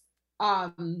if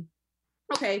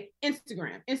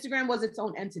Instagram was its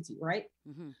own entity, right?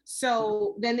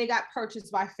 So then they got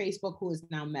purchased by Facebook, who is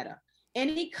now Meta.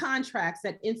 Any contracts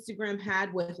that Instagram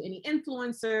had with any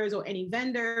influencers or any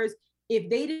vendors, if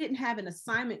they didn't have an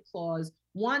assignment clause,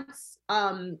 once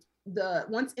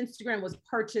Instagram was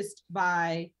purchased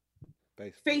by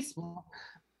Facebook,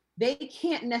 they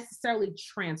can't necessarily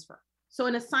transfer. So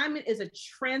an assignment is a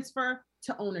transfer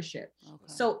to ownership. Okay.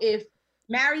 So if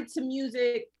Married to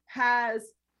Music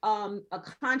has a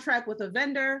contract with a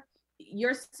vendor,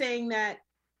 you're saying that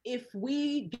if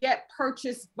we get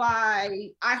purchased by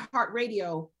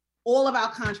iHeartRadio, all of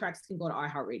our contracts can go to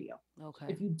iHeartRadio. Okay.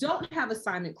 If you don't have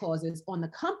assignment clauses on the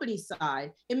company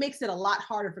side, it makes it a lot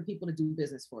harder for people to do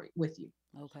business with you.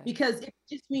 Okay. Because it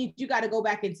just means you got to go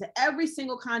back into every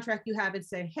single contract you have and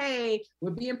say, hey, we're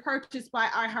being purchased by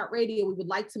iHeartRadio. We would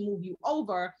like to move you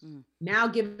over. Now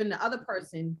giving the other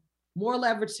person more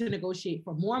leverage to negotiate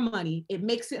for more money, it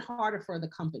makes it harder for the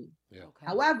company. Yeah. Okay.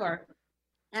 However,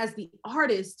 as the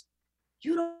artist,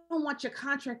 you don't want your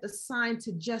contract assigned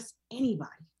to just anybody.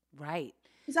 Right.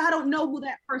 Because I don't know who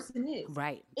that person is.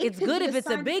 Right. It's good if it's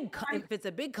a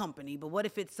big company, but what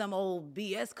if it's some old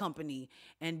BS company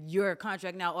and your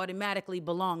contract now automatically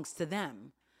belongs to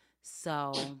them?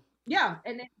 So yeah,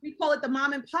 and we call it the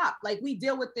mom and pop. Like we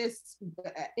deal with this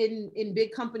in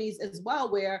big companies as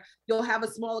well, where you'll have a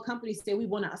smaller company say we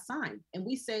want to assign, and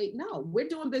we say no, we're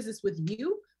doing business with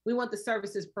you. We want the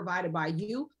services provided by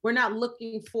you. We're not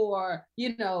looking for,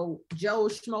 Joe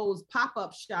Schmo's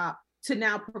pop-up shop to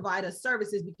now provide us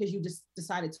services because you just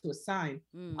decided to assign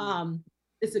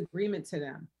this agreement to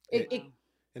them.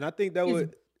 And I think that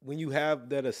when you have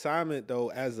that assignment though,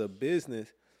 as a business,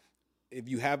 if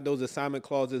you have those assignment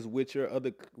clauses with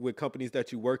with companies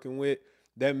that you're working with,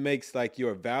 that makes like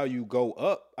your value go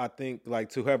up, I think, like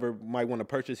to whoever might want to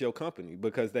purchase your company,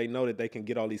 because they know that they can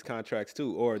get all these contracts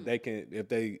too, or they can, if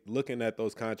they looking at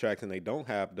those contracts and they don't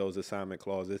have those assignment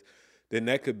clauses, then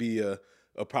that could be a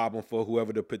problem for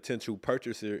whoever the potential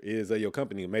purchaser is of your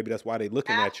company. Maybe that's why they're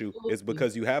looking at you, is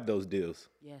because you have those deals.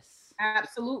 Yes.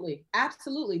 Absolutely.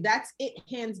 Absolutely. That's it,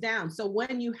 hands down. So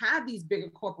when you have these bigger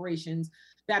corporations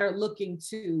that are looking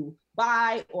to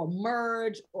buy or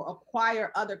merge or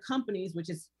acquire other companies, which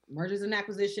is mergers and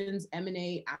acquisitions,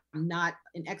 M&A, I'm not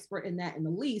an expert in that in the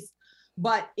least,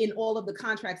 but in all of the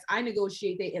contracts I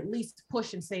negotiate, they at least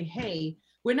push and say, hey,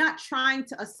 we're not trying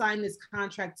to assign this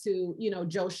contract to,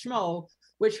 Joe Schmo.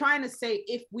 We're trying to say,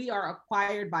 if we are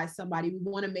acquired by somebody, we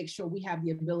want to make sure we have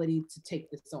the ability to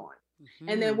take this on.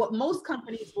 And then what most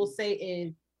companies will say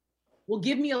is, well,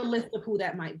 give me a list of who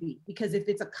that might be. Because if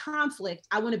it's a conflict,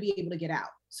 I want to be able to get out.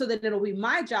 So then it'll be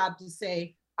my job to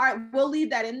say, all right, we'll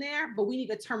leave that in there, but we need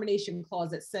a termination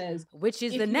clause that says, which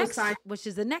is the next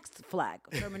flag,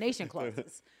 termination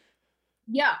clauses.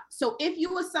 Yeah. So if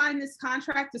you assign this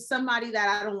contract to somebody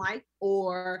that I don't like,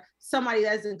 or somebody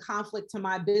that's in conflict to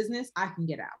my business, I can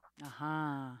get out.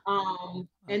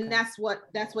 And that's what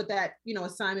that,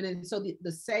 assignment is. So the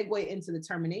segue into the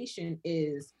termination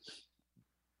is,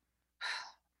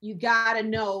 you got to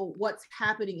know what's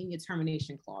happening in your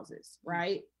termination clauses,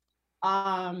 right?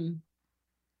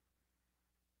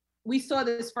 We saw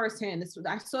this firsthand.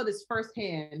 I saw this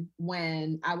firsthand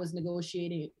when I was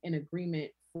negotiating an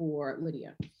agreement for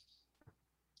Lydia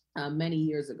many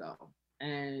years ago.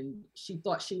 And she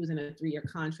thought she was in a 3-year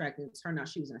contract, and it turned out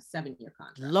she was in a 7-year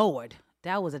contract. Lord,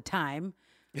 that was a time.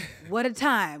 What a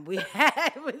time we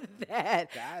had with that.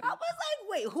 I was like,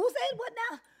 wait, who said what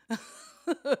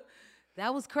now?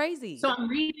 That was crazy. So I'm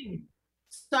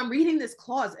reading this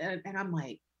clause, and I'm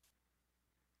like,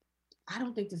 I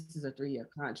don't think this is a 3-year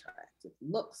contract. It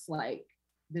looks like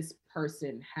this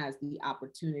person has the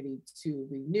opportunity to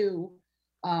renew.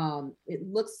 It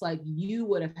looks like you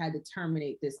would have had to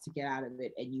terminate this to get out of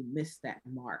it, and you missed that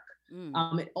mark.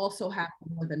 It also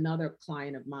happened with another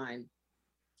client of mine.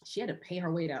 She had to pay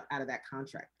her way out of that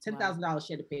contract. $10,000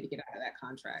 she had to pay to get out of that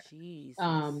contract.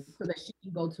 So that she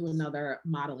can go to another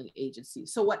modeling agency.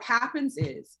 So what happens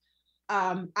is,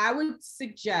 I would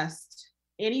suggest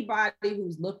anybody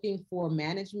who's looking for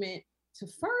management to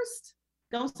first,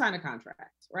 don't sign a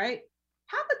contract, right?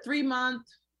 Have a 3-month,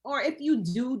 or if you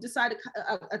do decide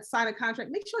to sign a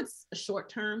contract, make sure it's a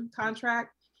short-term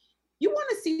contract. You want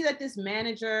to see that this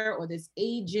manager or this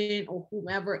agent or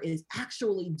whomever is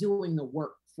actually doing the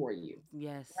work for you.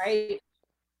 Yes. Right?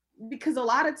 Because a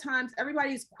lot of times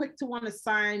everybody's quick to want to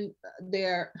sign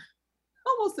their,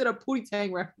 almost did a Pootie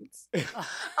Tang reference.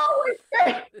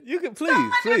 You can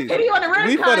please. We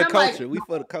for the culture. We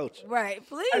for the culture. Right,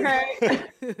 please. Okay.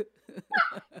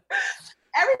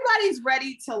 Everybody's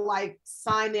ready to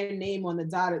sign their name on the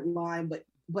dotted line, but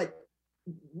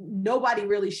nobody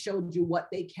really showed you what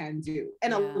they can do.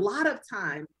 And a lot of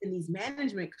times in these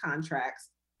management contracts,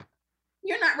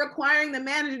 you're not requiring the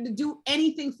manager to do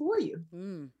anything for you.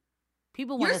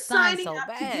 People want to sign so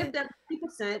bad. To give them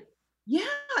 20%. Yeah,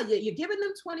 you're giving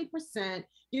them 20%.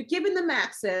 You're giving them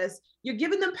access. You're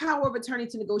giving them power of attorney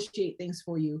to negotiate things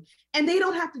for you. And they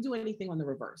don't have to do anything on the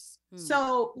reverse.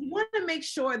 So you want to make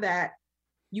sure that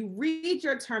you read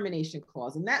your termination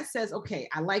clause, and that says, okay,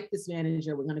 I like this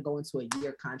manager. We're going to go into a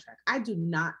year contract. I do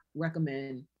not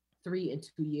recommend 3 and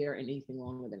 2 year and anything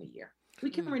longer than a year. We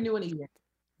can renew in a year,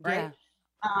 right? Yeah.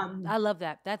 I love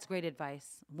that. That's great advice.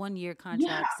 1-year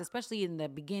contracts, especially in the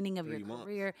beginning of your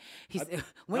career. Because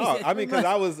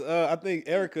I was, I think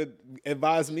Erica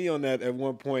advised me on that at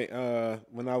one point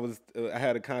when I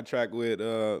had a contract with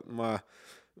my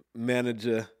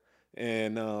manager,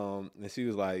 and she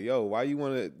was like, "Yo, why you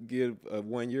want to give a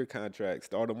 1-year contract?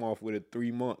 Start them off with a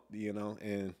 3-month,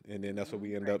 and then that's what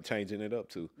we end up changing it up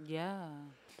to." Yeah.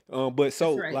 But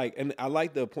so and I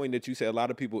like the point that you said, a lot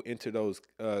of people enter those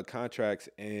contracts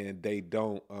and they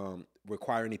don't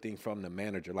require anything from the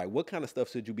manager. Like, what kind of stuff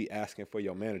should you be asking for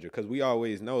your manager? Because we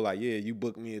always know, you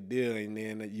book me a deal and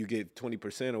then you get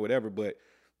 20% or whatever. But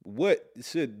what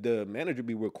should the manager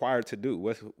be required to do?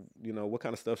 What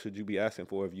kind of stuff should you be asking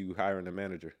for if you hiring a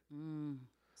manager?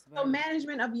 So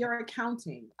management of your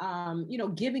accounting,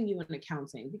 giving you an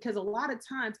accounting, because a lot of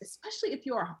times, especially if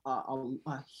you're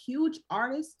a huge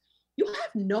artist, you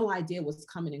have no idea what's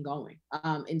coming and going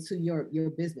into your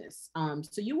business.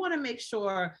 So you want to make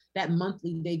sure that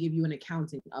monthly they give you an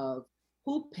accounting of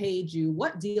who paid you,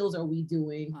 what deals are we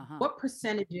doing, what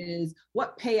percentages,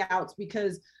 what payouts,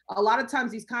 because a lot of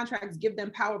times these contracts give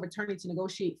them power of attorney to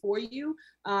negotiate for you.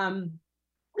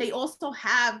 They also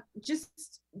have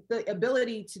just the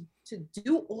ability to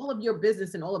do all of your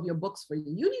business and all of your books for you.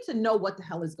 You need to know what the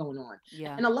hell is going on.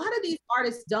 Yeah. And a lot of these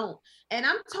artists don't. And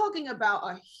I'm talking about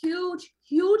a huge,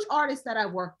 huge artist that I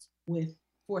worked with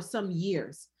for some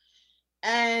years.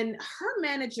 And her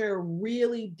manager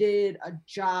really did a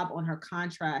job on her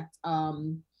contract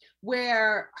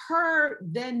where her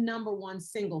then number one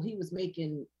single, he was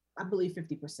making, I believe,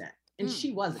 50%. And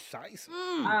she wasn't.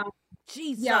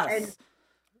 Jesus.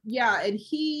 And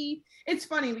it's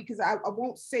funny because I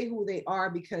won't say who they are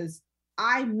because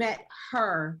I met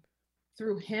her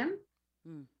through him.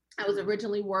 I was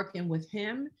originally working with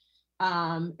him.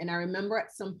 And I remember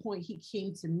at some point he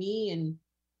came to me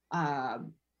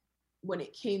and when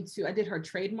it came to, I did her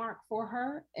trademark for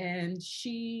her and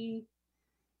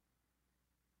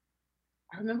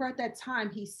I remember at that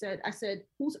time I said,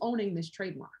 who's owning this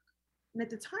trademark? And at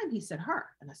the time he said her.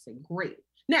 And I said, great.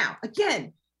 Now,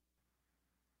 again,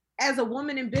 as a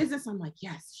woman in business, I'm like,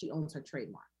 yes, she owns her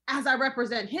trademark. As I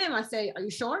represent him, I say, are you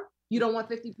sure? You don't want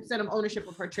 50% of ownership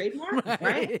of her trademark,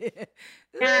 right?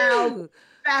 Now,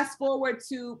 fast forward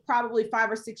to probably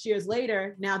 5 or 6 years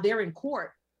later, now they're in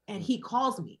court and he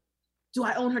calls me. Do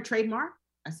I own her trademark?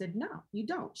 I said, no, you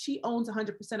don't. She owns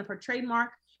 100% of her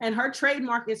trademark and her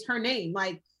trademark is her name.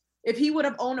 Like if he would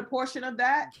have owned a portion of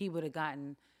that, he would have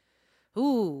gotten,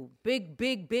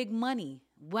 big money.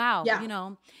 Wow. Yeah. You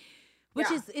know, which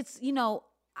is, it's, you know,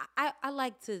 I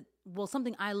like to, well,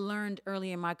 something I learned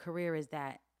early in my career is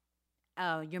that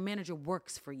your manager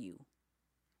works for you.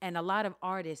 And a lot of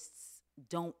artists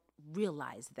don't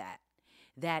realize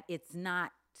that it's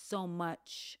not so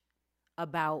much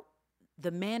about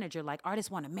the manager. Like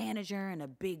artists want a manager and a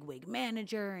big wig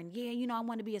manager. And yeah, you know, I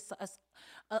want to be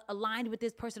aligned with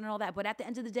this person and all that. But at the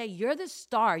end of the day, you're the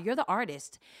star, you're the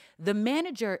artist. The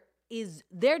manager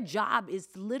their job is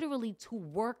literally to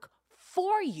work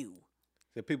for you.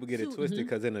 So people get it twisted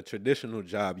because in a traditional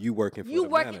job, you working for the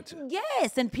manager.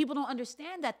 Yes, and people don't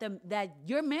understand that that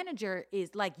your manager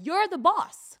is like, you're the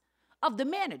boss of the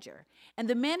manager. And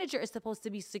the manager is supposed to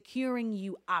be securing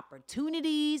you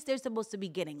opportunities. They're supposed to be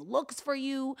getting looks for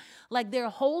you. Like their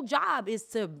whole job is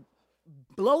to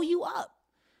blow you up.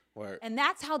 Word. And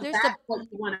that's how that's what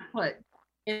you want to put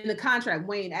in the contract,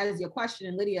 Wayne, as your question,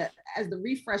 and Lydia, as the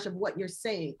refresh of what you're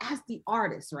saying, as the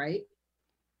artist, right?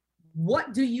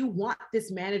 What do you want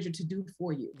this manager to do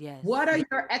for you? Yes. What are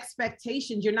your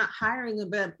expectations? You're not hiring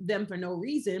them for no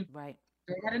reason. Right.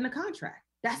 Throw that in the contract.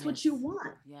 That's what you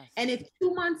want. Yes. And if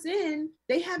 2 months in,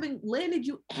 they haven't landed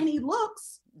you any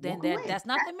looks, then that's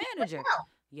not the manager.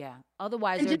 Yeah.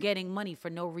 Otherwise, they're getting money for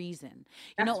no reason.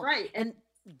 That's right. And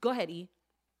go ahead, E.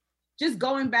 Just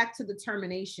going back to the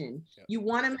termination, you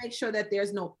want to make sure that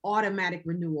there's no automatic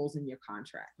renewals in your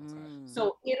contract.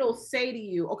 So it'll say to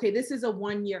you, okay, this is a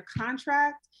 1-year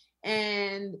contract.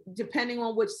 And depending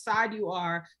on which side you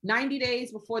are, 90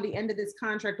 days before the end of this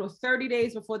contract or 30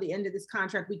 days before the end of this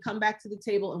contract, we come back to the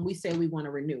table and we say we want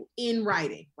to renew in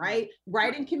writing, right?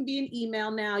 Writing can be an email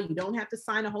now. You don't have to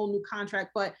sign a whole new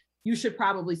contract, but you should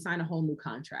probably sign a whole new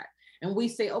contract. And we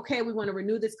say, okay, we want to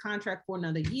renew this contract for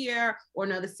another year or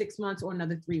another 6 months or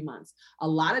another 3 months. A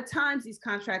lot of times these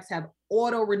contracts have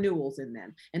auto renewals in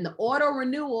them. And the auto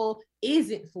renewal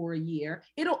isn't for a year.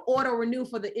 It'll auto renew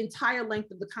for the entire length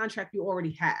of the contract you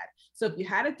already had. So if you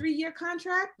had a 3-year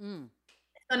contract,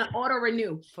 it's going to auto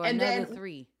renew. For another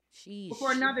 3. Sheesh.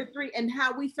 For another 3. And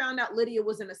how we found out Lydia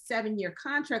was in a 7-year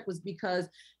contract was because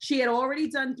she had already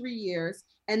done 3 years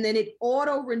and then it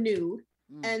auto renewed.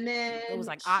 And then it was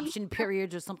like option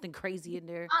periods or something crazy in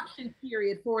there. Option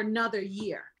period for another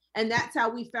year. And that's how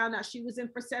we found out she was in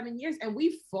for 7 years. And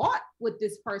we fought with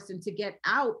this person to get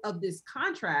out of this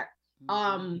contract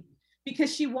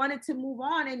because she wanted to move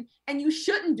on. And you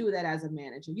shouldn't do that as a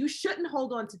manager. You shouldn't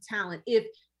hold on to talent. If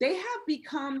they have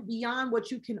become beyond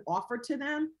what you can offer to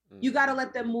them, you got to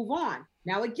let them move on.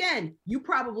 Now, again, you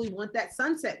probably want that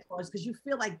sunset clause because you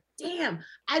feel like, damn,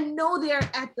 I know they're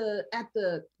at the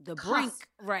brink,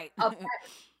 right? Of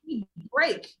that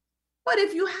break. But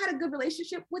if you had a good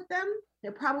relationship with them,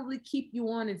 they'll probably keep you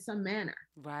on in some manner.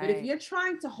 Right. But if you're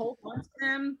trying to hold on to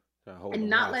them and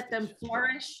not let them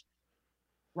flourish,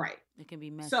 right? It can be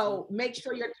messy. So make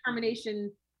sure your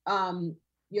termination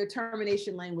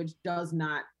language does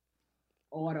not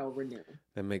auto renew.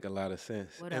 That make a lot of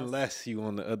sense. What else? Unless you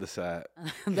on the other side.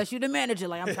 Unless you're the manager,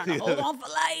 like I'm trying to hold on for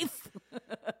life.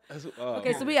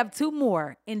 Okay, so we have 2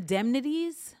 more: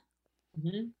 indemnities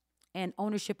and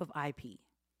ownership of IP.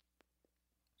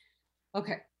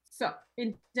 Okay, so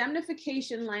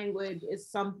indemnification language is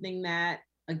something that,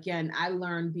 again, I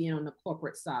learned being on the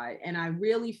corporate side, and I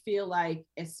really feel like,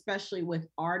 especially with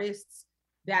artists,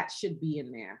 that should be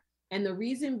in there. And the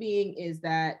reason being is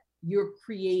that you're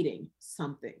creating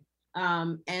something.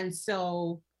 And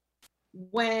so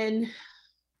when,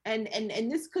 and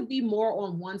this could be more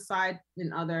on one side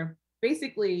than other,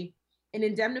 basically an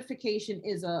indemnification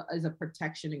is a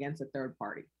protection against a third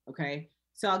party, okay?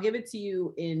 So I'll give it to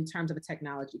you in terms of a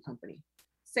technology company.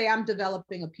 say I'm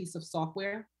developing a piece of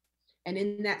software, and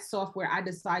in that software, I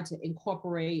decide to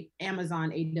incorporate Amazon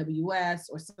AWS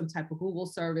or some type of Google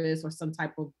service or some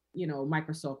type of,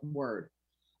 Microsoft Word.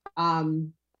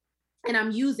 And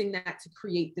I'm using that to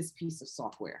create this piece of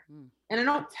software. And I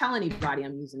don't tell anybody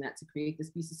I'm using that to create this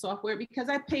piece of software because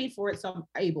I paid for it, so I'm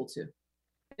able to.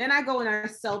 Then I go and I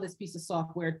sell this piece of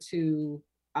software to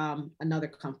another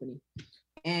company,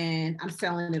 and I'm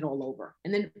selling it all over.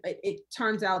 And then it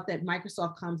turns out that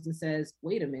Microsoft comes and says,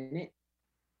 wait a minute,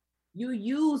 you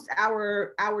used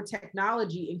our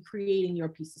technology in creating your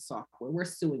piece of software. We're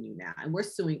suing you now, and we're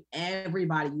suing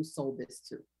everybody you sold this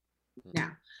to.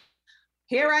 Now,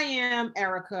 here I am,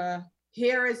 Erica,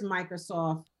 here is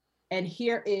Microsoft, and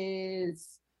here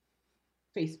is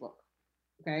Facebook,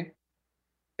 okay?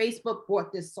 Facebook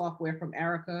bought this software from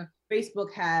Erica.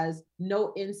 Facebook has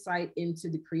no insight into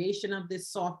the creation of this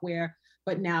software,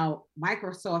 but now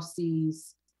Microsoft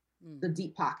sees the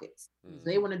deep pockets. So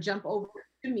they want to jump over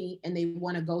to me and they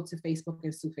want to go to Facebook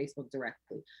and sue Facebook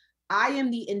directly. I am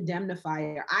the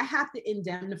indemnifier. I have to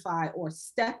indemnify or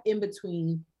step in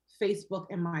between Facebook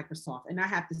and Microsoft. And I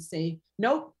have to say,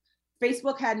 nope,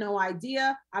 Facebook had no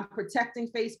idea. I'm protecting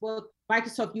Facebook.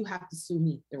 Microsoft, you have to sue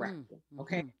me directly.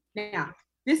 Okay. Now,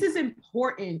 this is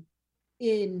important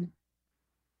in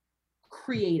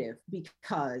creative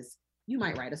because you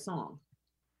might write a song.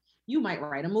 You might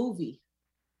write a movie.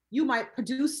 You might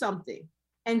produce something.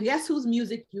 And guess whose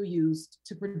music you used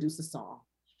to produce a song?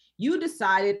 You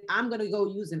decided, I'm going to go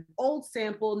use an old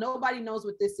sample. Nobody knows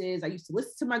what this is. I used to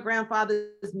listen to my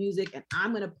grandfather's music, and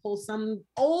I'm going to pull some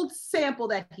old sample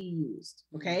that he used.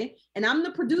 Okay. And I'm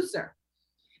the producer.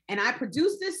 And I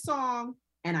produced this song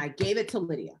and I gave it to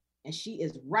Lydia. And she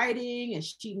is writing and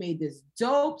she made this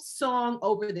dope song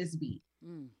over this beat.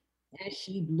 And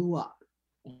she blew up.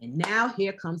 And now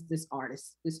here comes this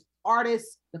artist,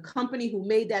 the company who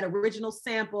made that original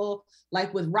sample,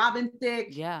 like with Robin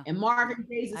Thicke and Marvin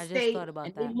Gaye's Estate. I just thought about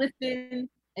that.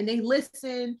 They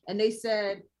listened and they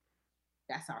said,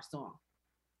 that's our song.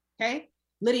 Okay.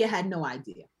 Lydia had no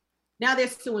idea. Now they're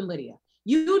suing Lydia.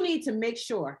 You need to make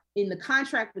sure in the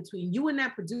contract between you and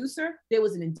that producer, there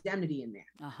was an indemnity in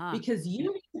there because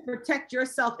you need to protect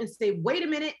yourself and say, wait a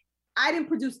minute, I didn't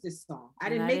produce this song. I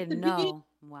didn't make the beat.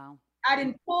 Wow. I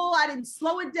didn't pull, I didn't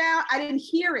slow it down. I didn't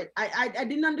hear it. I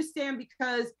didn't understand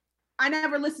because I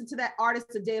never listened to that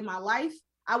artist a day in my life.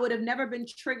 I would have never been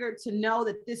triggered to know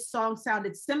that this song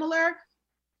sounded similar.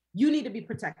 You need to be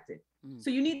protected.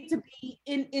 So you need to be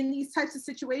in these types of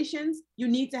situations, you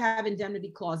need to have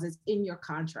indemnity clauses in your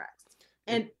contracts.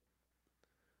 And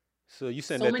so you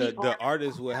said that the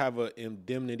artist will have an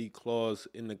indemnity clause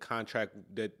in the contract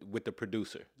that with the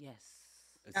producer. Yes.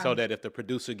 So that if the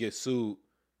producer gets sued,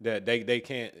 that they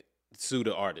can't sue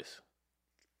the artist.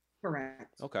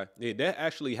 Correct. Okay. Yeah, that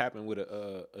actually happened with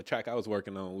a track I was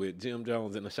working on with Jim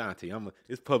Jones and Ashanti.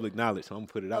 It's public knowledge, so I'm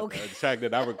gonna put it out there. The track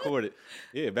that I recorded.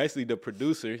 Yeah, basically the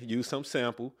producer used some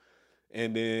sample,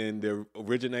 and then the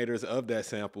originators of that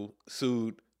sample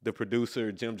sued the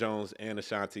producer, Jim Jones and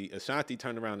Ashanti. Ashanti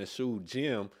turned around and sued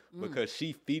Jim because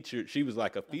she was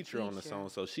like a feature on the song,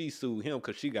 so she sued him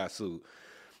because she got sued.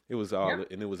 It was all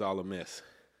and it was all a mess.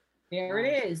 There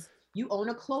it is. You own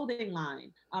a clothing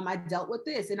line. I dealt with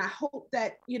this, and I hope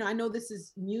that, I know this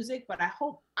is music, but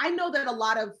I know that a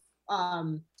lot of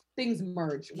things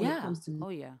merge when it comes to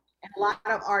music. And a lot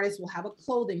of artists will have a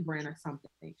clothing brand or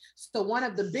something. So one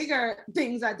of the bigger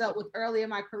things I dealt with early in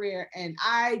my career, and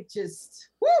I just,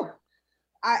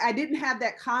 I didn't have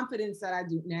that confidence that I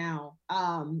do now.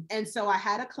 And so I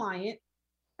had a client,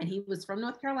 and he was from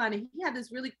North Carolina. He had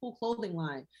this really cool clothing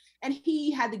line, and he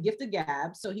had the gift of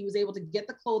gab. So he was able to get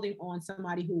the clothing on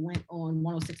somebody who went on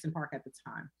 106 in Park at the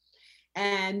time.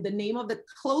 And the name of the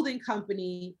clothing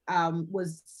company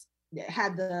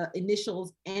had the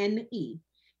initials NE.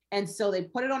 And so they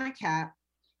put it on a cap,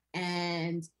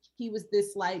 and he was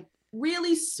this like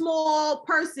really small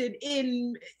person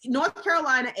in North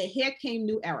Carolina, and here came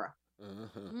New Era.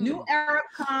 New Era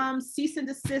comes, cease and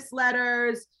desist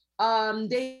letters,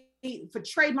 they for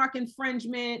trademark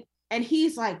infringement, and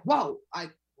he's like, whoa,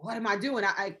 what am I doing?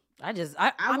 I'm just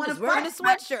wearing a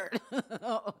sweatshirt.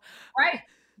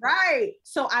 Right.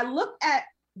 So I looked at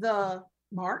the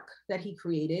mark that he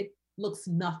created, looks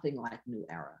nothing like New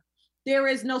Era.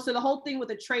 So the whole thing with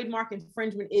a trademark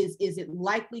infringement is it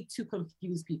likely to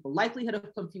confuse people? Likelihood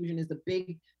of confusion is the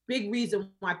big reason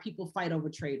why people fight over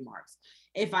trademarks.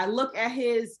 If I look at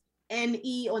his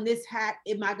NE on this hat,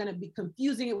 am I going to be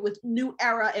confusing it with New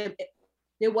Era? And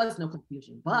there was no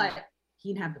confusion, but he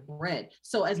didn't have the bread.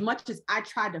 So as much as I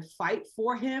tried to fight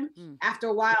for him, after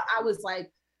a while, I was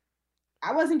like,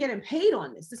 I wasn't getting paid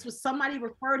on this. This was somebody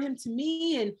referred him to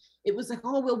me, and it was like,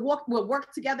 oh, we'll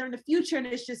work together in the future. And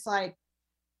it's just like,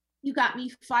 you got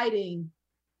me fighting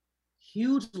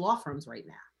huge law firms right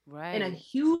now, Right. and a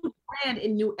huge brand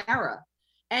in New Era.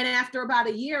 And after about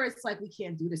a year, it's like, we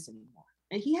can't do this anymore.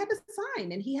 And he had to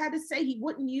sign, and he had to say he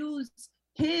wouldn't use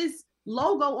his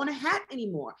logo on a hat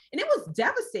anymore. And it was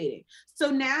devastating. So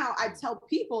now I tell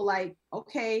people like,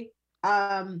 okay,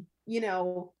 you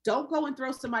know, don't go and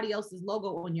throw somebody else's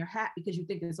logo on your hat because you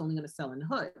think it's only going to sell in the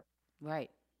hood.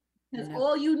 Right. Because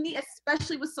all you need,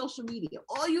 especially with social media,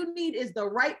 all you need is the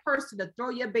right person to throw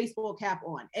your baseball cap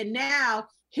on. And now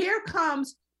here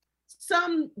comes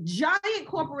some giant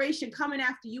corporation coming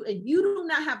after you, and you do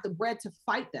not have the bread to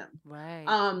fight them. Right.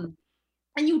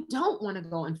 And you don't want to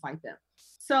go and fight them.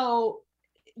 So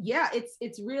yeah,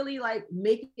 it's really like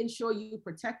making sure you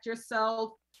protect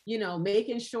yourself, you know,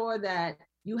 making sure that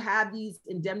you have these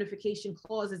indemnification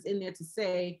clauses in there to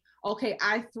say, okay,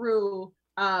 I threw,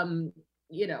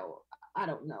 you know, I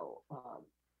don't know,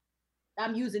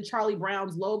 I'm using Charlie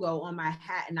Brown's logo on my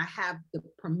hat, and I have the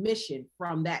permission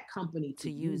from that company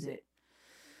to use it.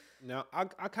 Now, I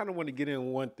kind of want to get in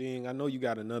one thing. I know you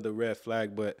got another red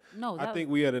flag, but No, I think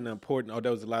we had an important, that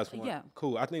was the last one. Yeah.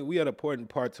 Cool. I think we had an important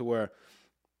part to where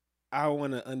I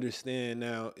want to understand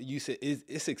now. You said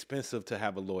it's expensive to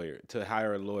have a lawyer, to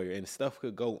hire a lawyer, and stuff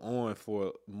could go on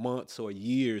for months or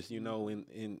years, you know,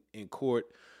 in court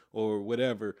or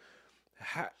whatever.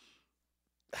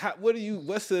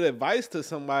 What's the advice to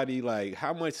somebody? Like,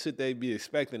 how much should they be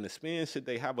expecting to spend? Should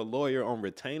they have a lawyer on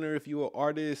retainer if you're an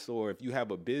artist, or if you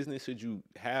have a business, should you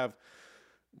have,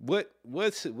 what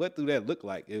do that look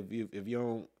like if you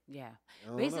don't? Yeah. I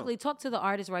don't Basically, talk to the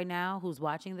artist right now who's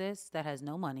watching this that has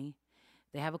no money.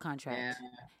 They have a contract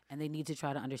and they need to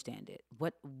try to understand it.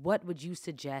 What would you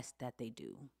suggest that they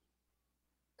do?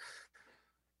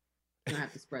 You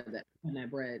have to spread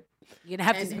that bread. You're gonna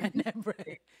have to spend that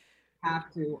bread.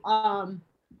 Have to.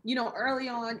 You know, early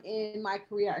on in my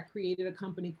career, I created a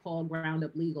company called Ground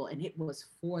Up Legal, and it was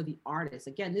for the artists.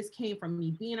 Again, this came from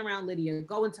me being around Lydia,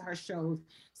 going to her shows,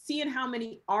 seeing how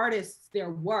many artists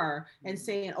there were, and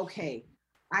saying, okay,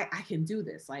 I can do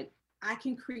this. Like, I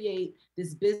can create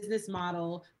this business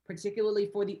model, particularly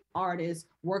for the artists,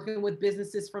 working with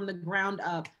businesses from the ground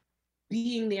up,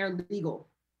 being there legal.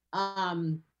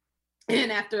 And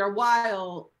after a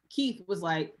while, Keith was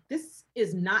like, this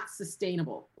is not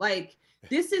sustainable. Like,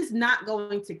 this is not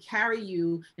going to carry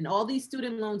you and all these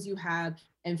student loans you have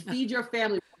and feed your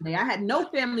family one day. I had no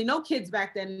family, no kids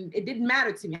back then. It didn't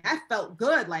matter to me. I felt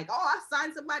good. Like, oh, I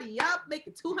signed somebody up,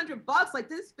 making $200. Like,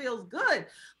 this feels good.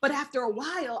 But after a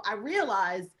while, I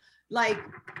realized, like,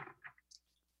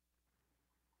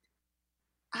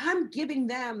 I'm giving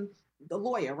them the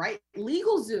lawyer, right?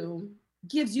 LegalZoom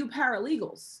gives you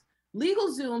paralegals.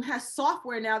 LegalZoom has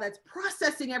software now that's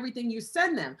processing everything you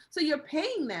send them. So you're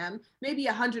paying them maybe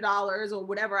 $100 or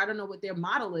whatever. I don't know what their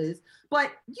model is,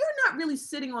 but you're not really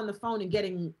sitting on the phone and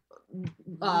getting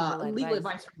legal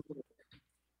advice.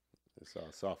 It's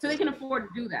all software. So they can afford to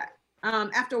do that.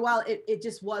 After a while, it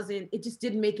just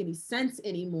didn't make any sense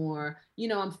anymore. You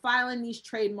know, I'm filing these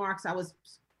trademarks. I was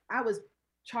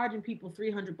charging people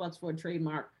 $300 for a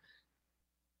trademark,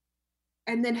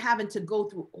 and then having to go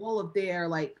through all of their,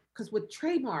 like, because with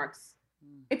trademarks,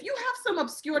 if you have some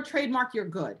obscure trademark, you're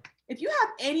good. If you have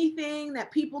anything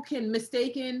that people can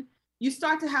mistaken, you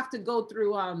start to have to go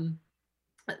through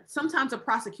sometimes a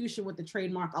prosecution with the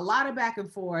trademark, a lot of back and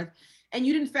forth, and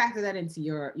you didn't factor that into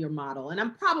your model. And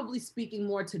I'm probably speaking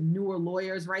more to newer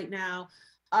lawyers right now.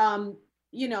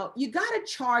 You know, you got to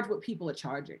charge what people are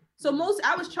charging. So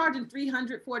I was charging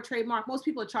 $300 for a trademark. Most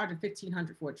people are charging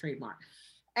 $1,500 for a trademark.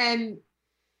 And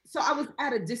so I was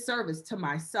at a disservice to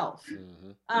myself.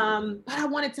 But I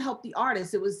wanted to help the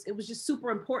artists. It was just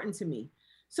super important to me.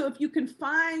 So if you can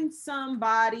find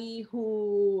somebody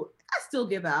who, I still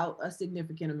give out a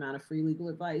significant amount of free legal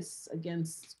advice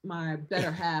against my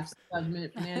better half's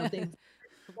judgment. Fernando thinks,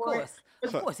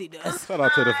 of course he does. Shout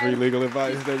out to the free legal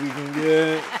advice that we can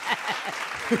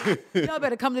get. Y'all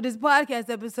better come to this podcast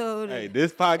episode. Hey,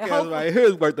 this podcast right here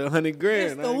is worth $100,000.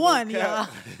 It's the one, y'all.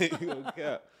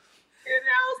 You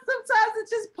know, sometimes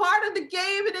it's just part of the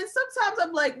game. And then sometimes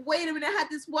I'm like, wait a minute, I had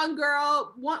this one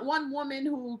girl, one woman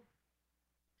who,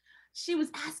 she was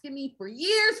asking me for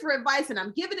years for advice, and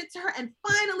I'm giving it to her. And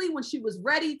finally, when she was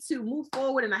ready to move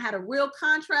forward and I had a real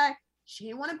contract, she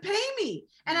didn't want to pay me.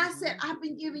 And I said, I've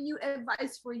been giving you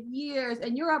advice for years,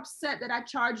 and you're upset that I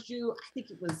charged you, I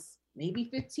think it was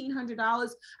maybe $1,500.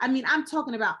 I mean, I'm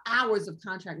talking about hours of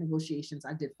contract negotiations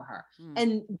I did for her.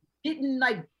 And didn't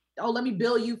like, oh, let me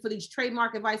bill you for these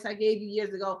trademark advice I gave you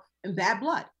years ago, and bad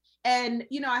blood. And,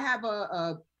 you know, I have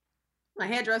my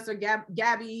hairdresser,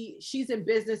 Gabby, she's in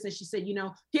business. And she said, you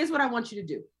know, here's what I want you to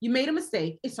do. You made a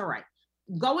mistake. It's all right.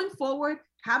 Going forward,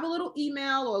 have a little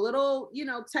email or a little, you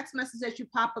know, text message that you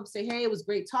pop up, say, hey, it was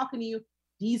great talking to you.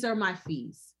 These are my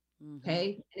fees.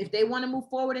 Okay. And if they want to move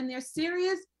forward and they're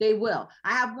serious, they will.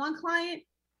 I have one client,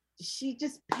 she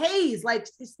just pays, like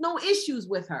it's no issues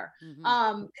with her. There's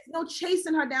no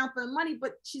chasing her down for the money,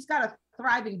 but she's got a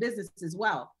thriving business as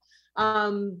well.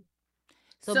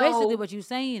 So basically what you're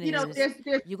saying you know, is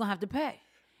you're gonna have to pay.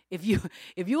 If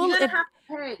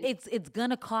it's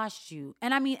gonna cost you.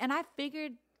 And I mean, and I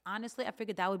figured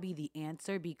that would be the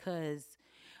answer because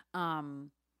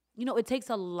you know, it takes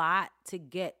a lot to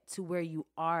get to where you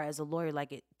are as a lawyer.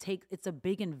 Like it's a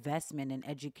big investment in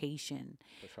education.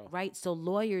 For sure. Right? So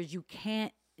lawyers, you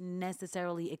can't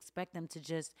necessarily expect them to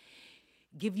just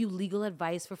give you legal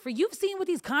advice for free. You've seen what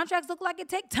these contracts look like. It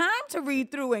takes time to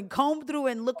read through and comb through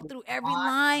and look through every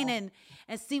line and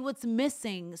see what's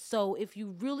missing. So if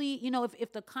you really, you know,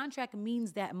 if the contract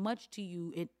means that much to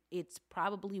you, it's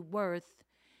probably worth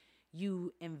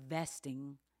you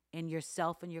investing in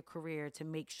yourself and your career to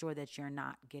make sure that you're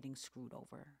not getting screwed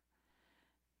over.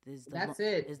 That's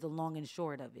it. Is the long and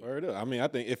short of it. Word up. I mean, I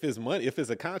think if it's money, if it's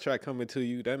a contract coming to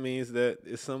you, that means that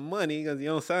it's some money because you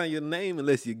don't sign your name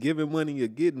unless you're giving money, you're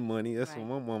getting money. That's what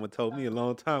my mama told me a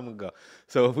long time ago.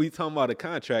 So if we talking about a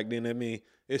contract, then I mean,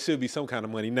 it should be some kind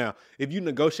of money. Now, if you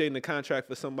negotiating a contract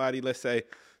for somebody, let's say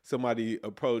somebody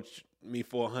approached me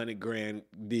for $100,000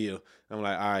 deal. I'm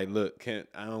like, all right, look,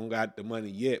 I don't got the money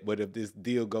yet, but if this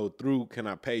deal go through, can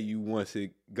I pay you once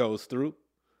it goes through?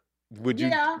 Would you?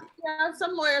 Yeah,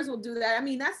 some lawyers will do that. I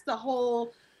mean, that's the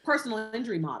whole personal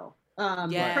injury model.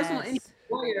 Personal injury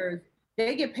lawyers,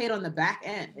 they get paid on the back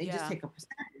end. They just take a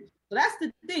percentage. So that's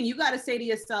the thing. You got to say to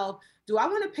yourself, do I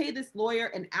want to pay this lawyer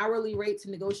an hourly rate to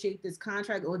negotiate this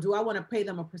contract, or do I want to pay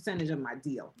them a percentage of my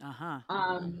deal?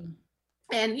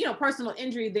 And, you know, personal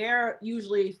injury, they're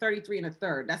usually 33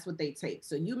 1/3. That's what they take.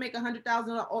 So you make $100,000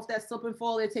 off that slip and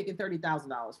fall, they're taking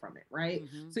 $30,000 from it, right?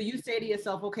 So you say to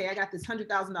yourself, okay, I got this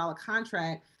 $100,000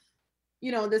 contract.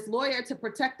 You know, this lawyer, to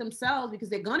protect themselves, because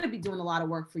they're going to be doing a lot of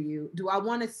work for you. Do I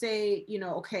want to say, you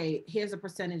know, okay, here's a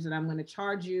percentage that I'm going to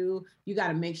charge you. You got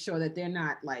to make sure that they're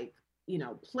not like, you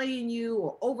know, playing you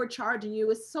or overcharging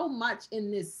you. It's so much in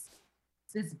this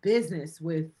business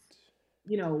with,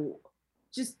 you know,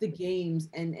 just the games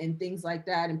and things like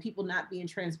that, and people not being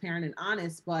transparent and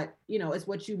honest, but you know, it's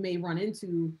what you may run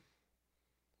into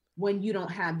when you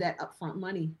don't have that upfront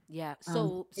money. Yeah.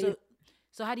 So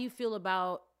how do you feel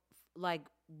about, like,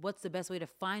 what's the best way to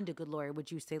find a good lawyer? Would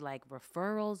you say like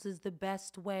referrals is the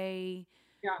best way?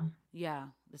 Yeah.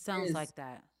 It sounds like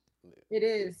that. It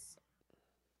is.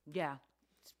 Yeah.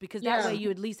 Because that way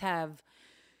you at least have,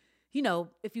 you know,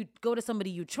 if you go to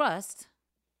somebody you trust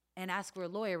and ask for a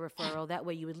lawyer referral, that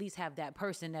way you at least have that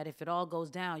person that if it all goes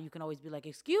down, you can always be like,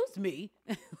 excuse me,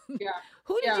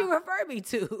 who did you refer me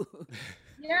to?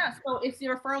 So it's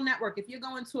your referral network. If you're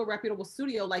going to a reputable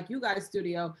studio like you guys'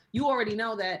 studio, you already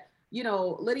know that, you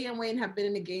know, Lydia and Wayne have been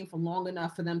in the game for long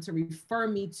enough for them to refer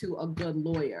me to a good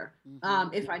lawyer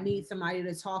if I need somebody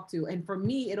to talk to. And for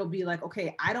me, it'll be like,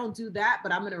 okay, I don't do that,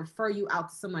 but I'm going to refer you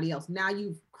out to somebody else. Now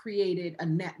you've created a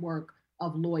network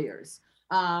of lawyers.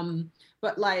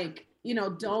 But like, you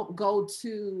know, don't go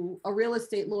to a real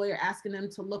estate lawyer asking them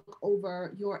to look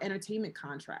over your entertainment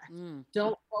contract.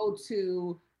 Don't go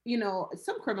to, you know,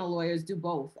 some criminal lawyers do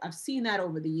both. I've seen that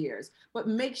over the years, but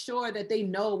make sure that they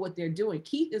know what they're doing.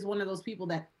 Keith is one of those people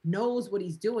that knows what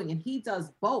he's doing, and he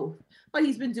does both, but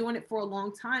he's been doing it for a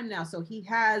long time now. So he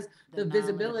has the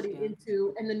visibility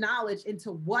into and the knowledge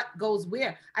into what goes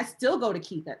where. I still go to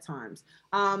Keith at times.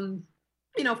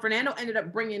 You know, Fernando ended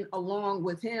up bringing along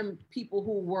with him people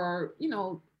who were, you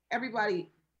know, everybody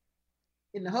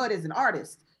in the hood is an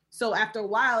artist. So after a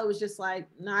while, it was just like,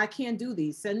 nah, I can't do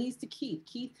these. Send these to Keith.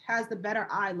 Keith has the better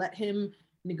eye. Let him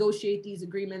negotiate these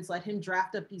agreements. Let him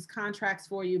draft up these contracts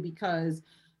for you, because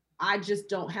I just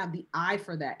don't have the eye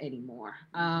for that anymore.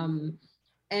 And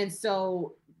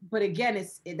so, but again,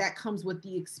 that comes with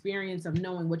the experience of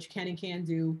knowing what you can and can't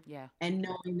do, and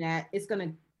knowing that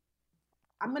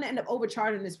I'm going to end up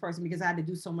overcharging this person because I had to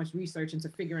do so much research into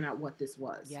figuring out what this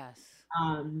was.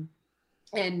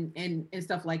 And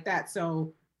stuff like that.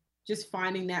 So just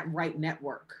finding that right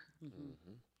network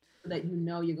so that you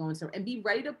know you're going to, and be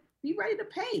ready to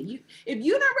pay. If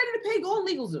you're not ready to pay, go on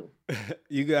LegalZoom.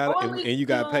 You got and you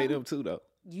got to pay them too, though.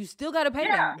 You still got to pay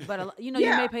them, but you know, you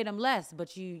may pay them less,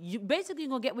 but you basically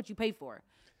gonna get what you pay for.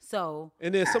 So,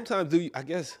 and then sometimes I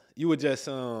guess you would just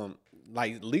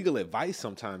like legal advice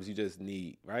sometimes you just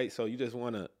need, right? So you just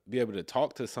want to be able to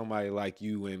talk to somebody like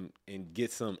you and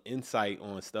get some insight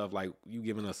on stuff. Like you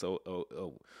giving us a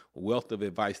wealth of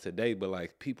advice today, but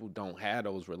like people don't have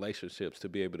those relationships to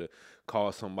be able to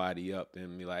call somebody up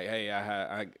and be like, hey,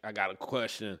 I got a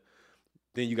question.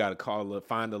 Then you got to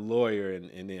find a lawyer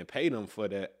and then pay them for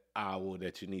that hour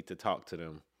that you need to talk to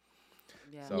them.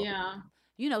 Yeah. So, Yeah.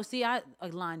 You know, see, I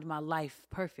aligned my life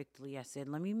perfectly. I said,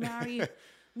 let me marry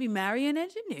an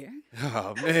engineer.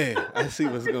 Oh man, I see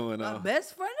what's going My on.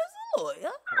 best friend is a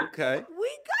lawyer. Okay. We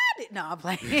got it. No, I'm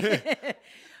playing.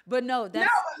 But no, that's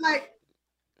No, like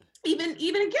even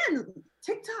again,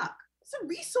 TikTok, it's a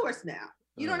resource now.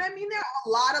 You know what I mean? There are a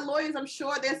lot of lawyers. I'm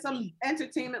sure there's some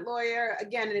entertainment lawyer.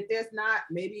 Again, and if there's not,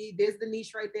 maybe there's the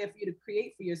niche right there for you to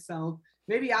create for yourself.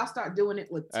 Maybe I'll start doing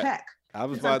it with tech. I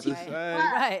was 'Cause I'm about to teaching say,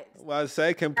 right. well, I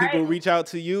say, can people reach out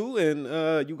to you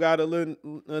and you got a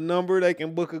number they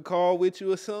can book a call with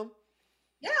you or something?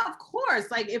 Yeah, of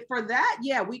course. Like if for that,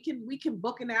 yeah, we can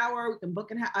book an hour. We can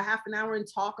book a half an hour and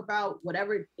talk about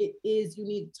whatever it is you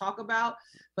need to talk about.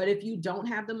 But if you don't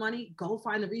have the money, go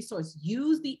find the resource.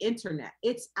 Use the internet.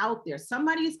 It's out there.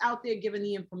 Somebody is out there giving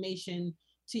the information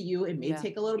to you. It may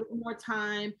take a little bit more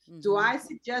time. Do I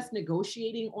suggest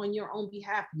negotiating on your own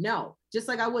behalf? No. Just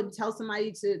like I wouldn't tell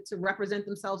somebody to represent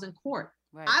themselves in court.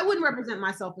 Right. I wouldn't represent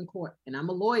myself in court, and I'm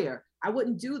a lawyer. I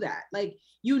wouldn't do that. Like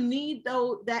you need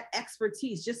that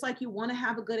expertise, just like you want to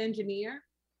have a good engineer,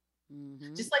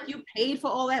 just like you paid for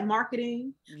all that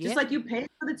marketing, just like you paid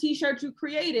for the t-shirt you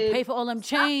created. Pay for all them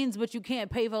chains, but you can't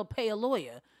pay a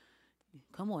lawyer.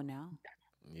 Come on now.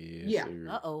 Yeah.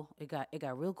 Uh-oh. It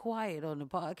got real quiet on the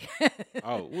podcast.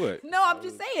 Oh, what? No, I'm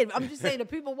just saying the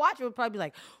people watching would probably be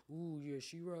like, ooh, yeah,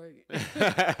 she right.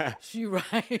 She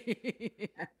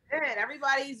right. And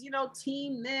everybody's,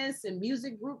 team this and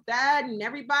music group that, and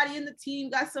everybody in the team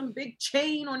got some big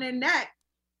chain on their neck,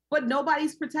 but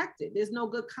nobody's protected. There's no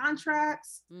good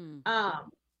contracts. They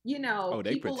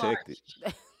people protected.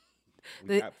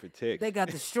 We got protected. They got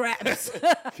the straps.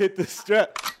 Get the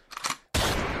strap.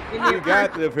 We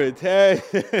got the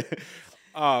protect.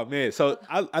 Oh man, so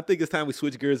I think it's time we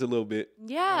switch gears a little bit.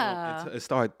 Yeah. And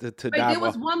start to Wait, dive there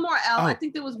was off. one more, L. I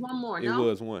think there was one more. It No,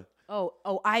 was one.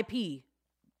 Oh, IP.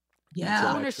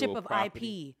 Yeah. Ownership Intellectual of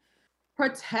property. IP.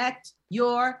 Protect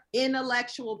your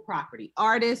intellectual property.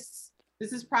 Artists,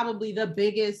 this is probably the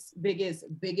biggest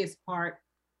part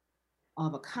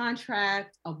of a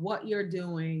contract, of what you're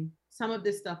doing. Some of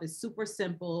this stuff is super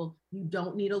simple. You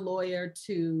don't need a lawyer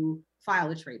to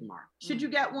file a trademark. Should you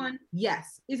get one?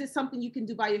 Yes. Is it something you can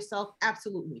do by yourself?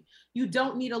 Absolutely. You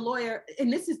don't need a lawyer.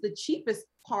 And this is the cheapest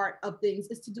part of things,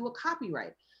 is to do a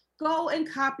copyright. Go and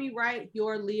copyright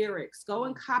your lyrics. Go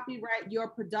and copyright your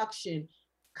production.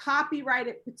 Copyright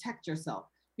it, protect yourself.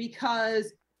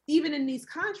 Because even in these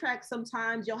contracts,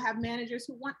 sometimes you'll have managers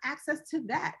who want access to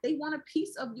that. They want a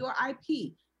piece of your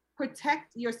IP.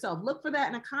 Protect yourself. Look for that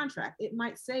in a contract. It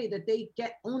might say that they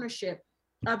get ownership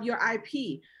of your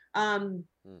IP.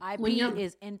 IP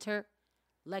is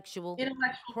intellectual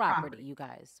property, you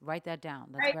guys. Write that down.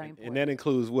 That's very important. And that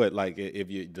includes what? Like if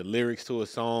the lyrics to a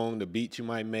song, the beat you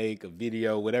might make, a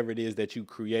video, whatever it is that you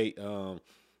create, your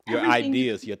Everything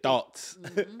ideas, your thoughts.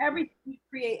 Everything you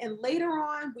create. And later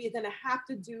on, we're going to have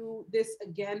to do this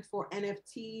again for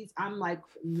NFTs. I'm like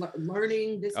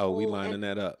learning this. Oh, we lining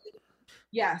that up.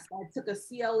 Yes, I took a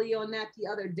CLE on that the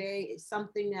other day. It's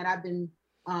something that I've been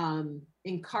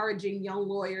encouraging young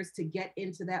lawyers to get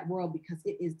into that world because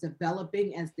it is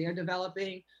developing as they're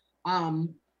developing.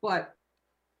 But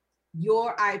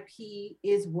your IP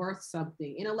is worth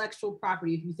something. Intellectual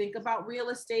property. If you think about real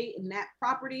estate and that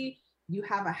property, you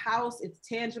have a house, it's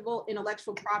tangible.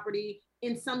 Intellectual property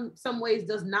in some ways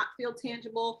does not feel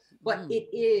tangible, but it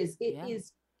is. It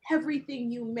is everything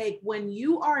you make. When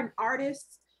you are an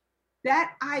artist,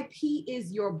 that IP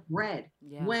is your bread.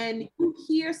 Yeah. When you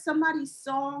hear somebody's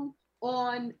song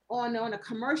on a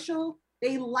commercial,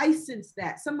 they license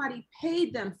that. Somebody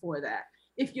paid them for that.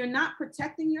 If you're not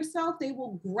protecting yourself, they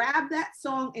will grab that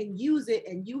song and use it,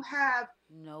 and you have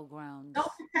no ground, no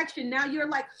protection. Now you're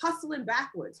like hustling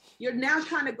backwards. You're now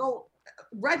trying to go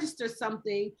register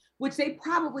something, which they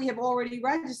probably have already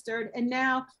registered, and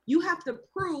now you have to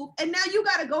prove, and now you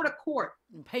got to go to court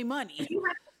and pay money. You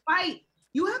have to fight.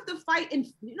 You have to fight, and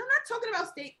I'm not talking about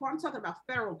state court, I'm talking about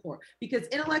federal court, because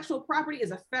intellectual property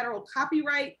is a federal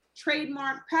copyright,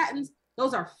 trademark, patents.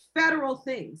 Those are federal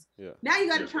things. Yeah. Now you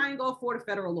got to try and go afford a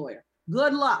federal lawyer.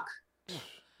 Good luck.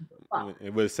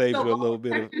 It would save you a little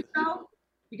bit of yourself,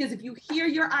 because if you hear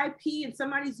your IP and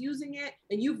somebody's using it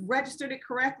and you've registered it